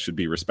team that should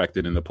be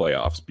respected in the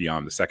playoffs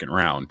beyond the second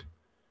round,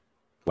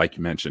 like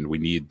you mentioned, we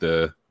need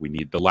the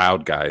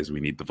loud guys, we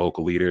need the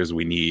vocal leaders,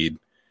 we need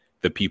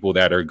the people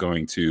that are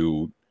going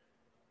to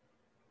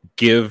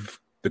give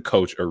the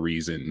coach a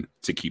reason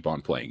to keep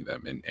on playing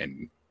them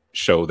and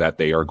show that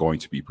they are going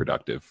to be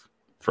productive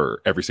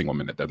for every single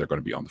minute that they're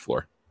going to be on the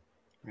floor.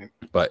 Right.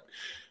 But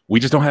we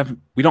just don't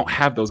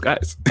have those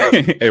guys.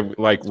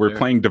 Like, we're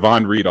playing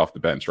Devon Reed off the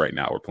bench right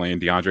now. We're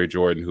playing DeAndre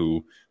Jordan,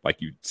 who, like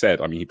you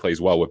said, I mean, he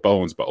plays well with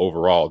Bones, but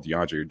overall,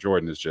 DeAndre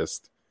Jordan is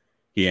just,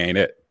 he ain't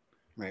it.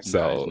 Right.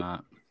 So,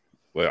 no,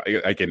 well,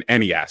 like in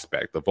any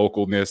aspect, the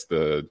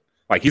vocalness,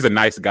 he's a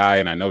nice guy,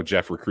 and I know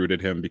Jeff recruited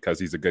him because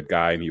he's a good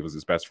guy and he was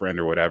his best friend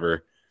or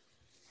whatever.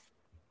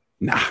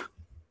 Nah.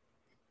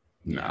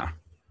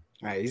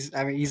 Right.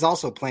 He's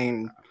also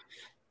playing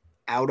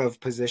out of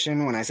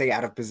position. When I say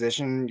out of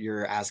position,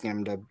 you're asking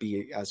him to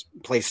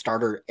play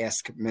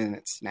starter-esque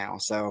minutes now.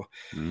 So,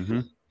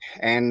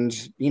 and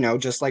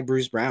just like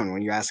Bruce Brown,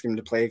 when you ask him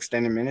to play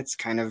extended minutes,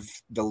 kind of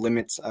the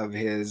limits of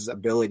his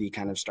ability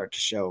kind of start to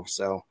show.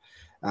 So,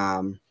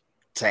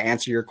 to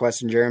answer your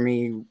question,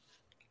 Jeremy,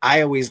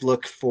 I always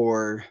look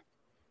for,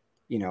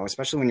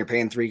 especially when you're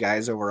paying three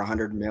guys over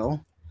 $100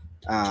 million,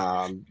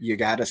 you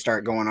got to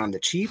start going on the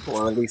cheap,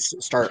 or at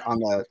least start on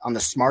the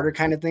smarter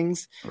kind of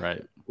things.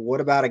 Right.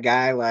 What about a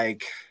guy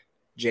like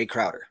Jay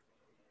Crowder?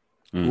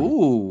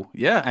 Ooh,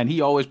 yeah, and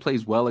he always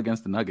plays well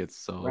against the Nuggets.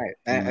 So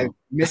right,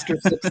 Mr.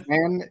 Sixth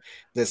Man,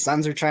 the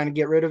Suns are trying to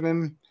get rid of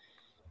him.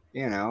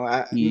 Maybe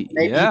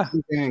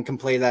he can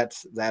play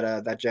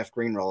that Jeff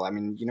Green role. I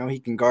mean, he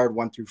can guard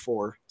 1 through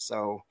 4.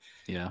 So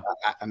yeah,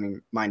 I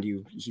mean, mind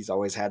you, he's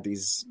always had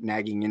these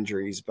nagging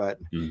injuries, but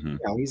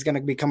he's going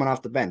to be coming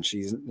off the bench.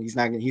 He's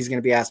going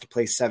to be asked to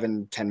play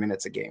 7-10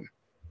 minutes a game.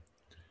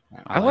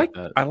 I like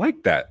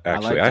that.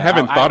 Actually, I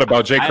haven't thought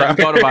about Jay Crowder. I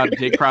haven't thought about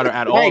Jay Crowder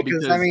at all,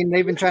 because I mean,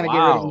 they've been trying to get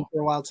rid of him for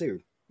a while too.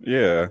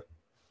 Yeah.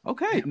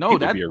 Okay. No,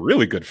 that'd be a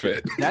really good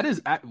fit. That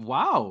is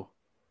wow.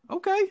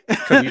 Okay.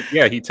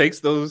 He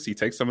takes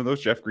some of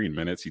those Jeff Green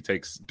minutes. He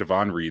takes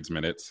Devon Reed's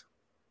minutes.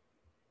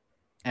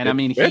 And I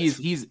mean,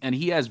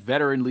 he has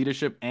veteran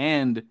leadership,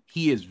 and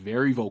he is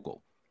very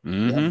vocal.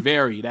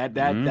 Very that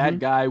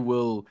guy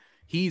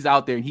he's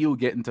out there and he'll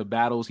get into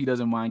battles. He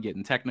doesn't mind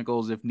getting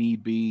technicals if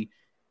need be.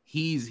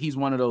 He's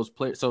one of those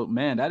players. So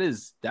man,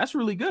 that's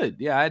really good.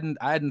 Yeah,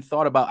 I hadn't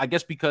thought about, I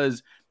guess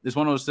because it's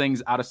one of those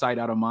things, out of sight,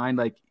 out of mind.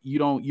 Like you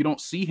don't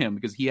see him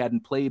because he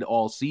hadn't played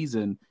all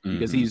season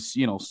because he's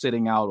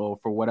sitting out or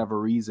for whatever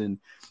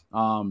reason.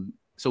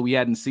 So we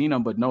hadn't seen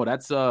him. But no,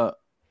 that's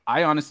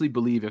I honestly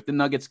believe if the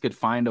Nuggets could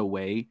find a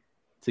way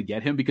to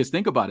get him, because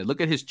think about it,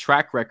 look at his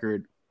track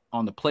record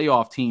on the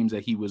playoff teams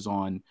that he was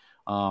on.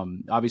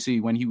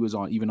 Obviously when he was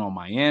even on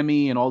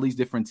Miami and all these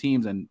different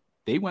teams, and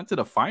they went to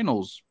the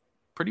finals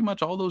pretty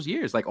much all those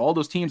years, like all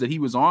those teams that he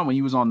was on when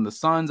he was on the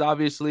Suns,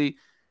 obviously.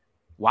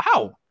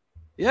 Wow.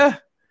 Yeah.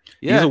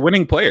 He's a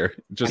winning player,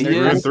 just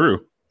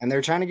through. And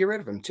they're trying to get rid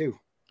of him too.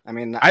 I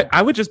mean,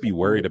 I would just be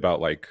worried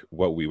about like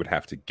what we would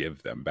have to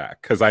give them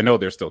back, because I know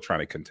they're still trying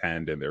to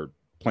contend and they're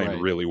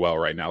playing really well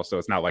right now. So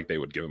it's not like they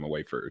would give him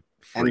away for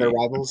free, and their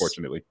rivals,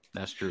 unfortunately.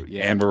 That's true.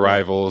 Yeah. And we're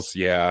rivals.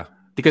 Yeah.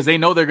 Because they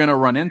know they're going to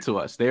run into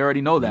us. They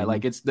already know that.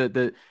 Like it's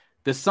the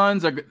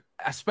Suns are,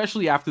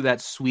 especially after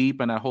that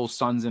sweep and that whole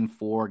Suns in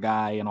 4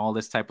 guy and all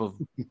this type of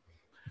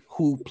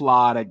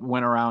hoopla that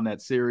went around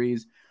that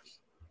series.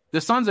 The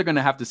Suns are going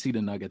to have to see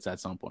the Nuggets at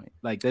some point.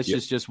 Like that's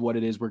just what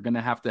it is. We're going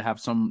to have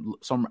some,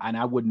 and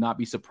I would not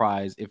be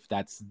surprised if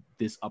that's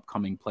this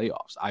upcoming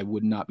playoffs. I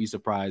would not be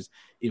surprised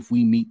if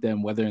we meet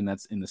them, whether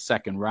that's in the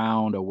second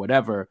round or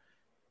whatever.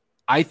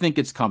 I think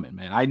it's coming,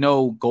 man. I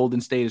know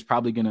Golden State is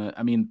probably gonna.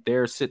 I mean,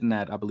 they're sitting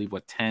at, I believe,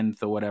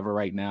 10th or whatever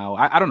right now.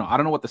 I don't know. I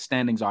don't know what the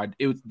standings are.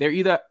 They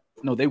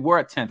were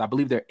at 10th. I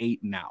believe they're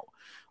 8 now.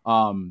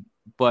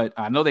 But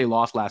I know they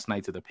lost last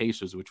night to the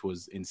Pacers, which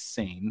was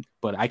insane.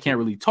 But I can't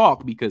really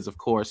talk because, of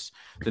course,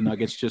 the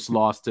Nuggets just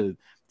lost to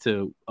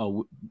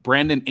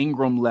Brandon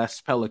Ingram-less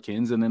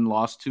Pelicans, and then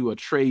lost to a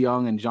Trae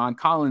Young and John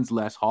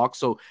Collins-less Hawks.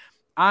 So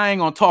I ain't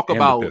gonna talk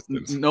about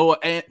Noah.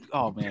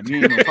 Oh man, you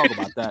ain't gonna talk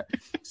about that.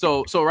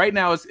 So right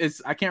now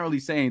it's I can't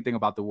really say anything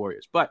about the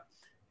Warriors, but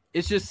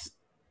I just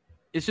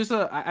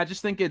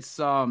think it's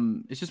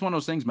just one of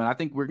those things, man. I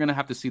think we're gonna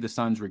have to see the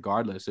Suns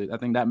regardless. I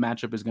think that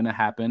matchup is gonna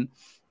happen,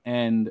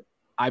 and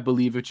I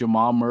believe if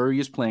Jamal Murray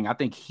is playing, I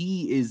think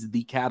he is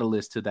the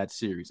catalyst to that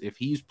series. If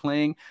he's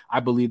playing,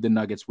 I believe the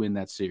Nuggets win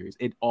that series.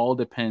 It all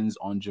depends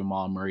on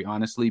Jamal Murray,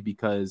 honestly,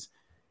 because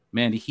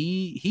man,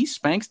 he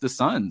spanks the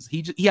Suns.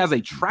 He has a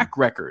track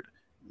record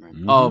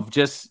of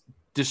just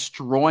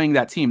destroying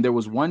that team. There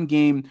was one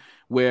game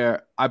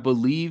where I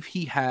believe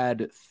he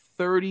had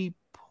 30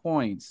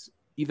 points,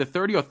 either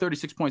 30 or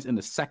 36 points in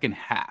the second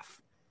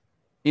half.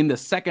 And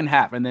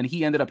then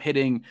he ended up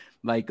hitting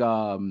like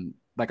a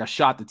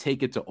shot to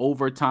take it to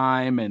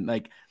overtime. And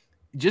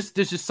there's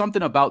just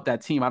something about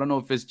that team. I don't know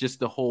if it's just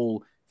the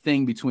whole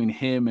thing between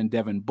him and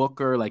Devin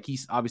Booker. Like he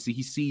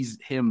sees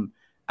him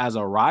as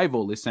a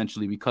rival,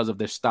 essentially, because of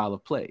their style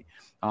of play.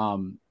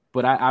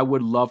 But I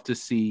would love to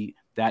see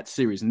that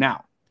series.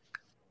 Now,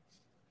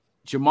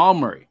 Jamal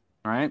Murray,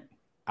 all right?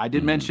 I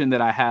did mention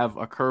that I have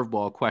a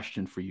curveball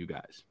question for you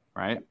guys,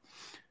 right?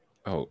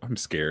 Oh, I'm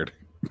scared.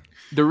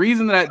 The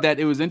reason that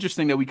it was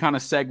interesting that we kind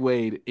of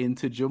segued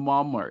into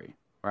Jamal Murray,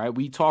 right?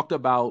 We talked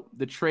about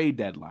the trade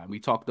deadline. We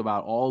talked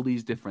about all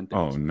these different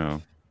things. Oh,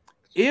 no.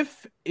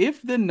 If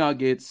the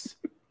Nuggets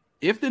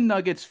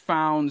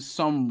found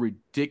some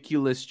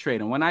ridiculous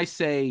trade, and when I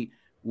say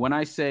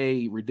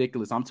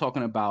ridiculous, I'm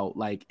talking about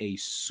like a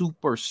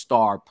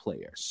superstar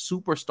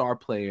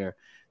player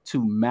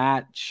to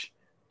match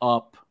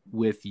up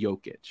with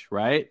Jokic,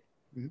 right?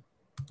 Mm-hmm.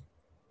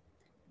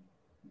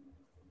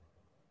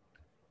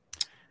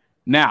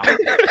 Now,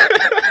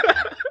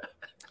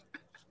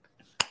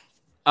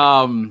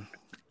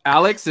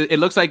 Alex, it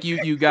looks like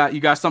you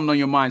got something on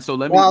your mind.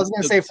 So I was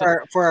going to say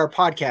for our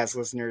podcast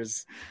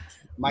listeners,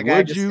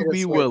 would you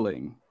be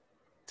willing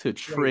to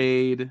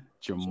trade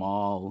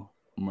Jamal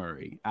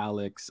Murray?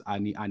 Alex, I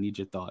need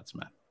your thoughts,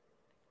 man.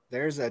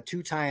 There's a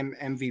 2-time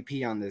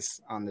MVP on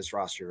this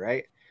roster,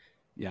 right?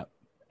 Yep.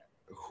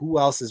 Who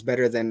else is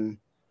better than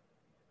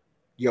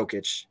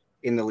Jokic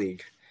in the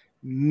league?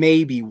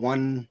 Maybe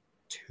 1-2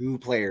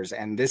 players,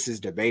 and this is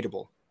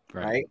debatable,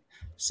 right?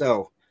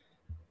 So,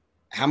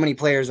 how many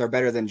players are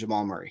better than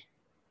Jamal Murray?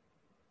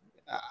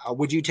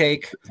 Would you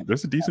take?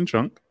 There's a decent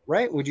chunk,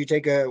 right? Would you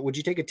take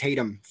a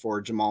Tatum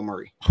for Jamal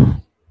Murray?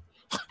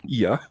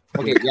 Yeah.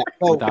 Okay. Yeah.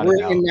 So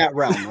we're in that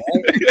realm,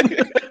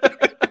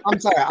 right? I'm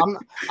sorry.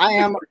 I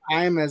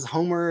am as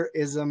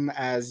Homerism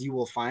as you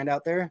will find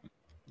out there,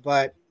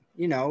 but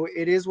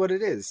it is what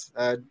it is.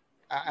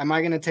 Am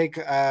I going to take?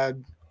 I'll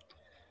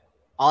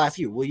ask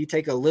you. Will you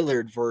take a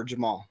Lillard for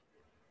Jamal?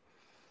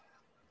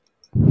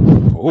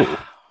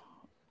 Oh.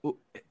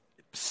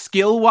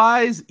 Skill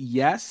wise,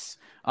 yes.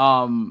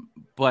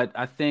 But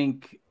I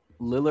think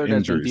Lillard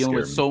has been dealing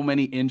with so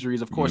many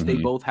injuries. Of course, they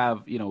both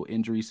have,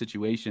 injury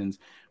situations,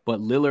 but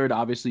Lillard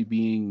obviously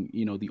being,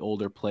 the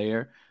older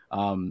player,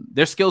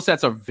 their skill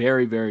sets are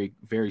very, very,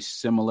 very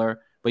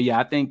similar. But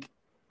yeah,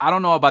 I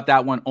don't know about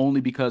that one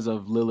only because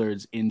of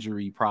Lillard's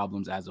injury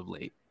problems as of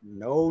late.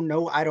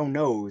 No, I don't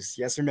know.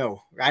 Yes or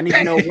no? I need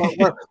to know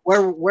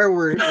where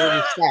we're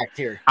stacked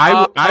here.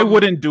 I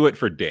wouldn't do it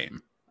for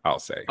Dame. I'll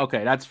say.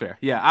 Okay, that's fair.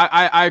 Yeah,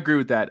 I agree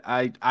with that.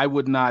 I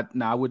would not.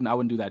 No, I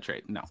wouldn't do that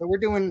trade. No. So we're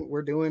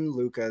doing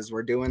Lukas.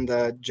 We're doing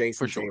the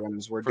Jason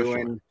Tatums. We're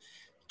doing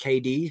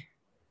KD.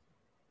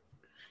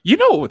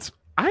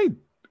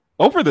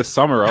 Over the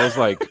summer I was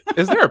like,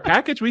 is there a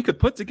package we could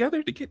put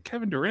together to get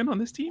Kevin Durant on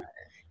this team?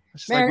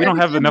 It's just we don't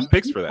have enough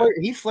picks for that.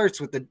 He flirts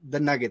with the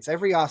Nuggets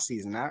every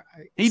offseason.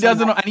 He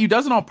does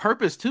it on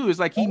purpose too. It's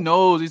like he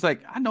knows. He's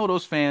like, I know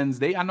those fans.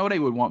 I know they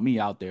would want me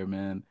out there,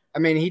 man. I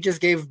mean, he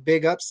just gave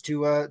big ups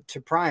to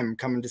Prime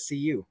coming to see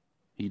you.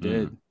 He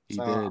did. He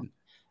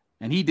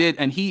did.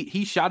 And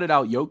he shouted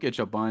out Jokic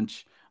a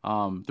bunch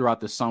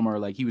throughout the summer.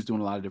 Like he was doing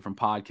a lot of different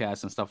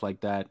podcasts and stuff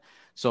like that.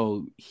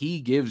 So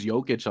he gives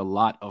Jokic a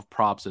lot of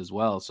props as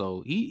well.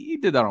 So he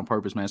did that on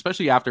purpose, man,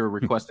 especially after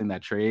requesting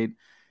that trade.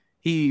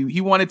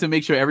 He wanted to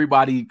make sure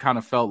everybody kind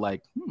of felt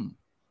like,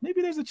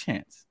 maybe there's a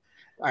chance.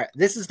 All right,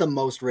 this is the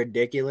most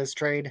ridiculous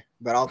trade,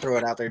 but I'll throw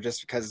it out there just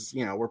because,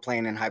 we're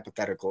playing in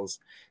hypotheticals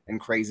and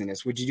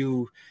craziness. Would you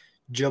do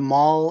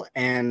Jamal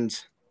and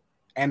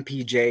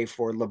MPJ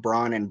for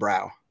LeBron and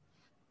Brow?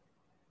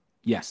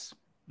 Yes.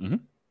 Mm-hmm.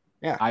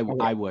 Yeah, I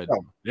would.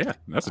 So, yeah,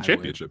 that's a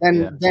championship.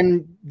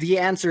 Then the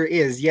answer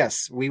is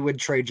yes, we would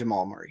trade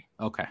Jamal Murray.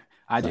 Okay.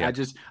 I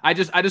just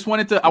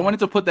wanted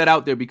to put that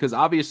out there because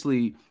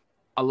obviously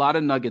a lot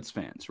of Nuggets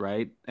fans,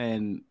 right?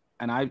 And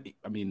I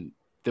mean,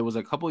 there was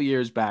a couple of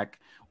years back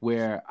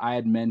where I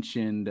had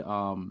mentioned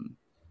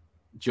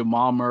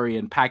Jamal Murray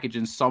and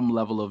packaging some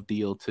level of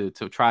deal to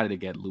try to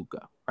get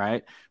Luka,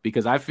 right?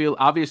 Because I feel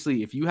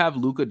obviously if you have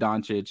Luka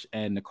Doncic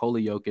and Nikola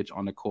Jokic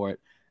on the court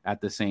at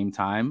the same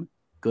time,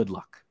 good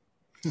luck.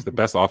 It's the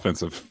best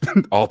offensive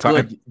all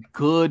time.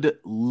 Good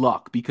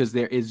luck, because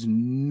there is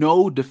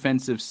no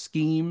defensive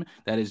scheme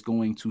that is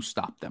going to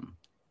stop them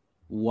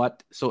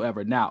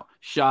whatsoever. Now,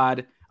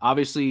 Shad,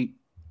 obviously,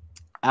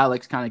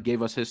 Alex kind of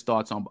gave us his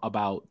thoughts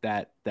about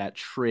that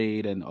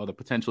trade or the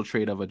potential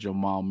trade of a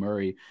Jamal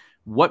Murray.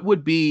 What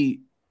would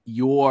be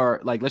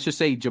your, like, let's just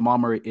say Jamal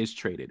Murray is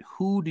traded.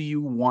 Who do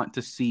you want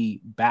to see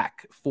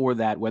back for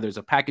that, whether it's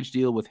a package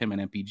deal with him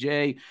and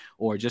MPJ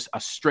or just a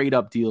straight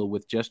up deal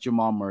with just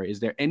Jamal Murray? Is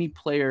there any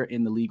player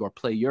in the league or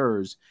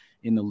players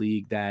in the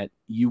league that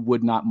you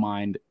would not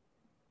mind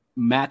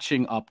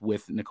matching up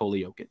with Nikola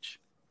Jokic?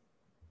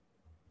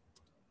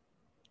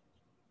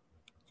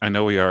 I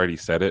know we already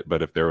said it,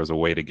 but if there was a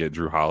way to get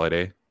Drew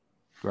Holiday,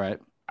 right,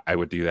 I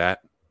would do that.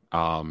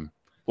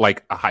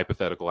 Like a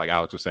hypothetical, like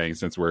Alex was saying,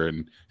 since we're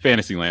in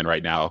fantasy land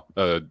right now,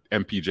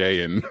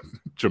 MPJ and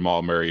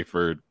Jamal Murray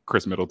for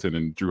Chris Middleton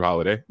and Drew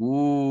Holiday.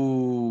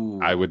 Ooh,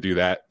 I would do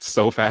that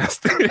so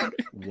fast.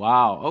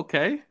 Wow.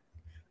 Okay.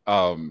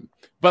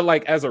 But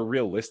like as a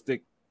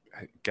realistic,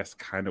 I guess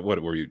kind of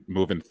what were you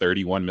moving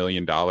 $31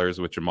 million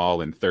with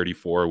Jamal and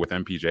 34 with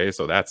MPJ?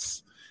 So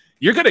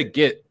you're going to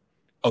get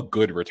a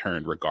good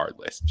return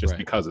regardless, just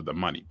because of the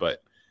money.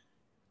 But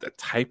the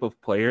type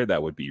of player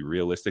that would be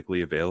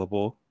realistically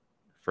available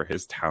for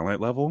his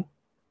talent level,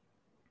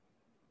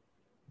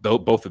 though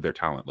both of their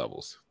talent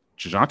levels,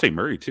 DeJounte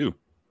Murray too.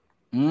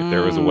 If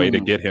there was a way to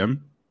get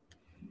him,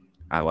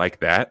 I like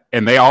that.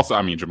 And they also,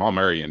 I mean, Jamal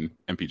Murray and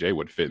MPJ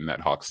would fit in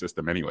that Hawks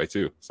system anyway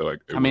too. So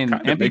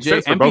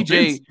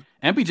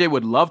MPJ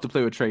would love to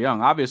play with Trae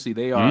Young. Obviously,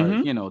 they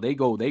are, they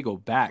go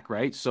back,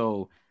 right?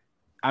 So,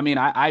 I mean,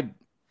 I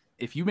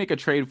if you make a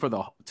trade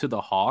to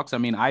the Hawks, I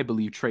mean, I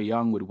believe Trae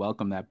Young would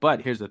welcome that.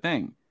 But here's the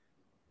thing.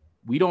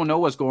 We don't know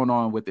what's going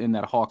on within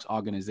that Hawks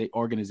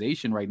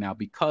organization right now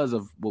because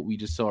of what we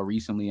just saw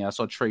recently. I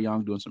saw Trae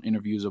Young doing some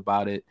interviews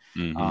about it.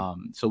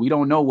 So we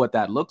don't know what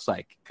that looks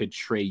like. Could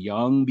Trae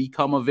Young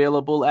become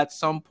available at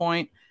some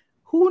point?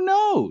 Who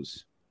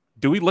knows?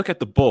 Do we look at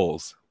the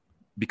Bulls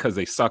because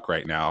they suck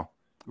right now?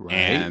 Right.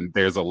 And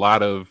there's a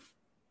lot of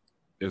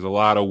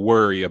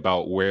worry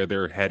about where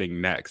they're heading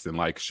next and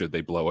like, should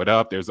they blow it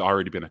up? There's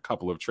already been a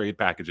couple of trade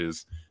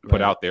packages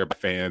put out there by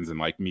fans and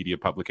like media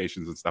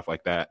publications and stuff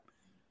like that.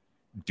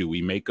 Do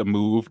we make a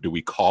move? Do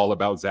we call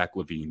about Zach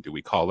LaVine? Do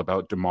we call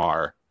about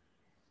DeMar?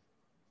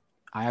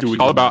 Do we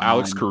call about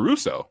Alex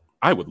Caruso?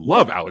 I would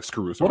love Alex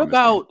Caruso. What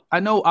about,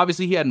 I know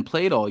obviously he hadn't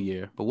played all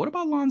year, but what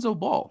about Lonzo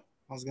Ball?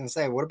 I was going to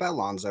say, what about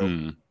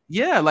Lonzo?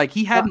 Yeah, like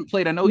he hadn't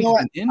played. I know he's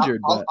been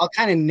injured. I'll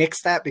kind of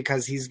nix that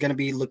because he's going to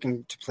be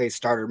looking to play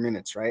starter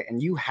minutes, right?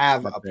 And you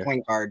have a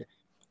point guard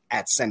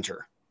at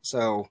center.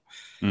 So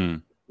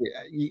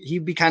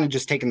he'd be kind of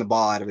just taking the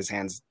ball out of his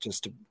hands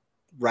just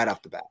right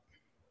off the bat.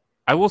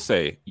 I will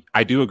say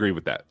I do agree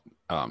with that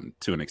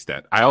to an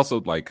extent. I also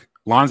like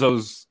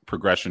Lonzo's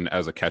progression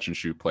as a catch and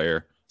shoot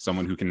player,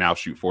 someone who can now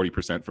shoot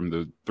 40% from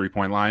the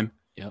 3-point line.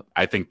 Yep.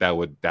 I think that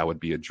would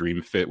be a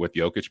dream fit with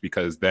Jokic,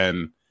 because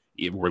then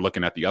if we're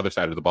looking at the other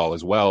side of the ball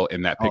as well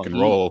in that pick and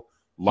roll.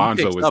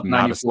 Lonzo is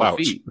not a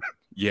slouch.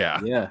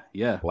 Yeah.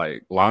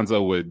 Like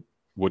Lonzo would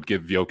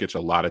give Jokic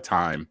a lot of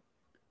time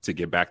to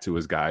get back to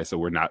his guy, so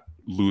we're not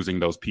losing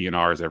those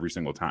P&Rs every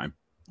single time.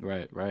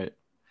 Right.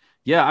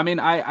 Yeah, I mean,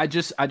 I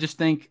just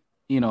think,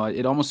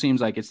 it almost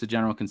seems like it's the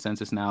general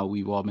consensus now.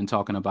 We've all been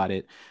talking about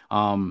it.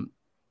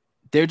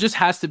 There just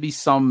has to be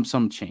some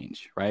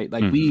change, right?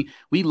 Like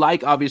we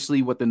like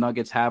obviously what the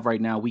Nuggets have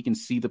right now. We can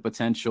see the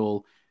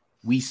potential.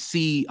 We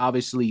see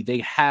obviously they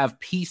have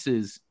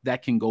pieces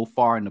that can go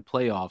far in the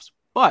playoffs,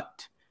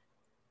 but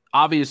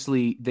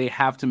obviously they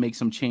have to make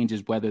some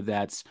changes, whether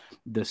that's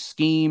the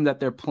scheme that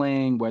they're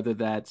playing, whether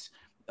that's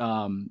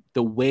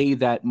the way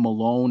that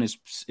Malone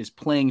is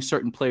playing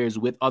certain players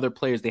with other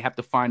players. They have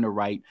to find the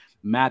right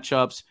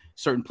matchups.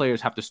 Certain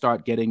players have to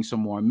start getting some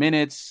more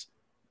minutes.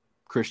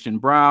 Christian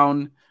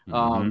Brown.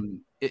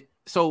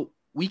 So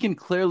we can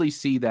clearly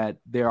see that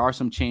there are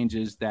some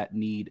changes that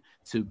need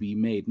to be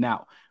made.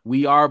 Now,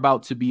 we are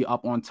about to be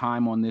up on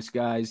time on this,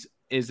 guys.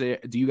 Do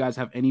you guys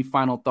have any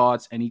final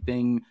thoughts?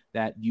 Anything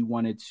that you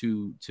wanted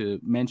to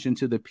mention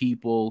to the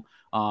people?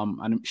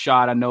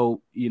 Shad, I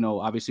know,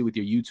 obviously with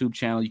your YouTube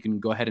channel, you can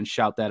go ahead and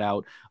shout that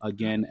out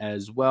again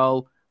as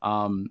well.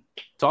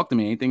 Talk to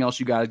me. Anything else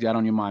you guys got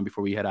on your mind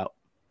before we head out?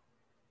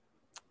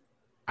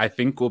 I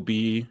think we'll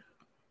be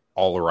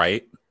all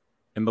right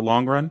in the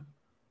long run.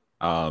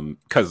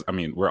 Because, I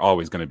mean, we're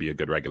always going to be a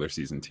good regular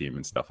season team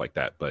and stuff like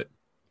that. But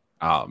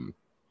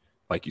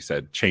like you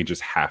said, changes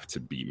have to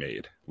be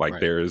made. Like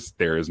there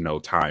is no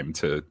time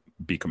to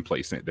be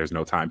complacent. There's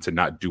no time to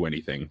not do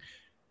anything.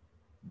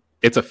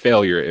 It's a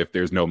failure if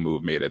there's no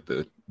move made at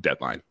the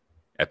deadline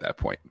at that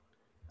point.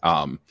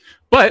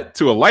 But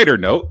to a lighter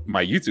note,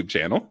 my YouTube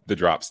channel, The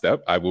Drop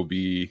Step,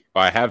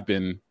 I have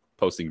been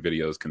posting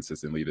videos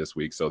consistently this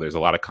week. So there's a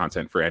lot of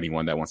content for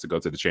anyone that wants to go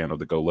to the channel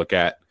to go look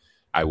at.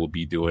 I will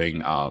be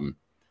doing a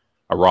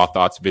Raw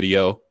Thoughts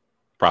video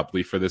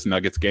probably for this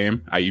Nuggets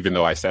game. Even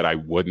though I said I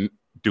wouldn't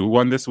do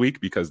one this week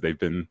because they've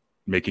been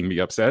making me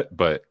upset,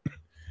 but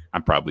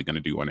I'm probably going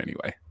to do one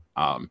anyway.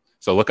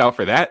 So look out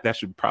for that. That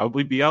should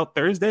probably be out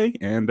Thursday.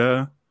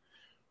 And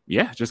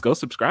yeah, just go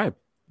subscribe.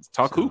 Let's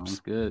talk hoops.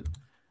 Good.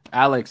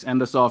 Alex,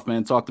 end us off,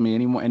 man. Talk to me.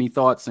 Any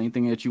thoughts?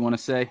 Anything that you want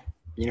to say?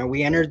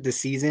 We entered the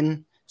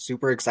season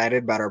super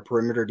excited about our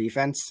perimeter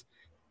defense.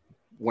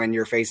 When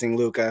you're facing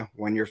Luka,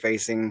 when you're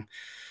facing,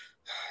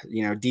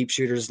 deep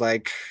shooters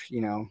like,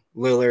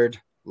 Lillard,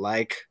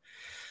 like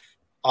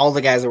all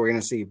the guys that we're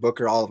going to see,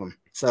 Booker, all of them.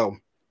 So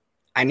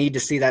I need to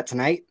see that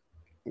tonight.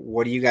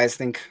 What do you guys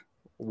think?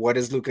 What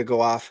does Luka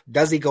go off?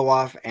 Does he go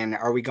off? And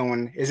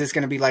is this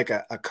going to be like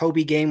a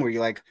Kobe game where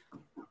you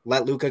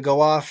let Luka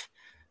go off,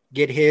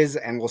 get his,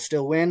 and we'll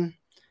still win?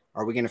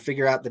 Are we going to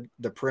figure out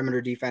the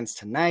perimeter defense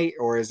tonight?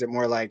 Or is it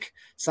more like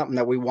something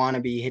that we want to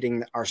be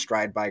hitting our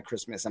stride by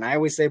Christmas? And I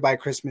always say by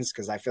Christmas,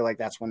 because I feel like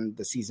that's when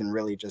the season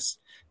really just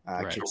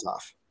kicks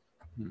off.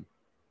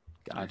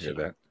 Gotcha.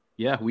 That.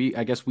 Yeah,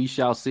 I guess we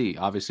shall see.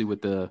 Obviously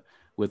with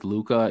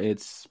Luka,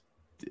 it's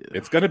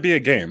going to be a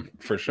game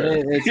for sure.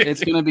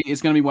 It's going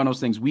to be one of those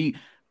things.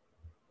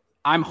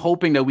 I'm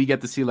hoping that we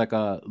get to see like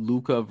a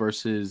Luka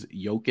versus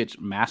Jokic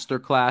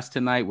masterclass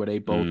tonight, where they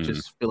both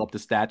just fill up the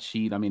stat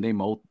sheet. I mean,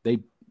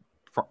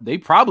 they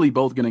probably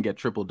both going to get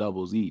triple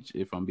doubles each,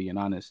 if I'm being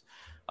honest.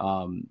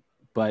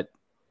 But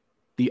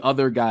the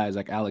other guys,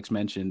 like Alex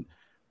mentioned,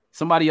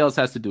 somebody else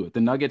has to do it.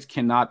 The Nuggets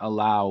cannot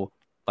allow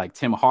like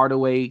Tim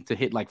Hardaway to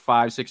hit like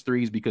 5-6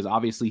 threes, because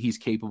obviously he's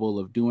capable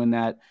of doing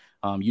that.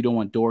 You don't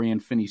want Dorian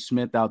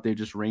Finney-Smith out there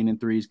just raining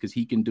threes, because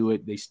he can do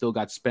it. They still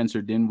got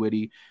Spencer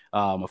Dinwiddie.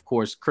 Of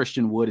course,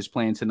 Christian Wood is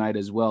playing tonight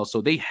as well.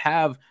 So they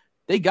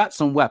got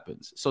some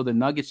weapons. So the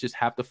Nuggets just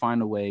have to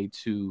find a way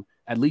to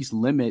at least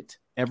limit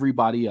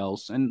everybody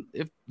else. And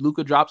if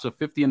Luka drops a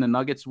 50 and the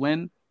Nuggets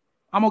win,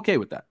 I'm okay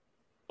with that.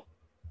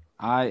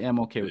 I am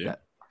okay with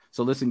that.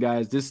 So listen,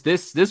 guys,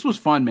 this was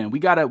fun, man. We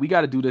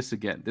gotta do this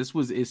again.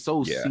 It's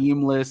so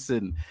seamless,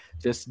 and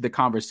just the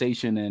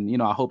conversation.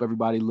 And I hope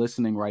everybody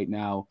listening right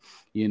now,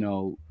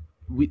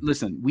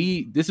 this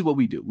is what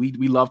we do.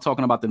 We love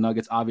talking about the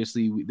Nuggets.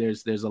 Obviously,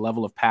 there's a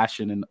level of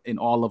passion in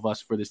all of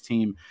us for this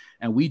team,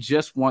 and we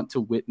just want to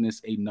witness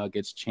a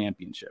Nuggets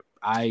championship.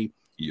 I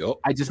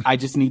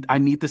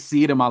need to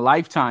see it in my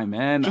lifetime,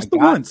 man. Just the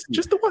once.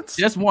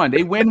 Just one.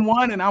 They win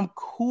one, and I'm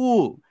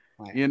cool.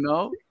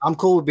 I'm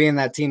cool with being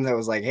that team that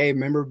was like, hey,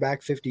 remember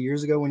back 50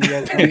 years ago when you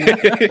guys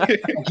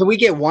can we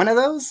get one of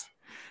those?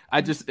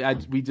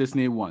 We just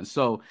need one.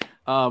 So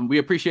we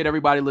appreciate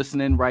everybody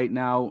listening right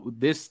now.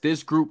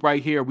 This group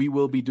right here, we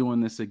will be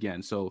doing this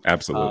again. So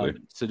absolutely.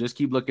 So just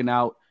keep looking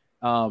out.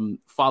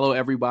 Follow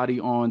everybody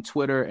on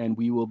Twitter, and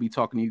we will be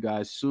talking to you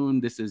guys soon.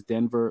 This is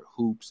Denver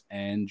Hoops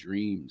and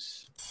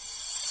Dreams.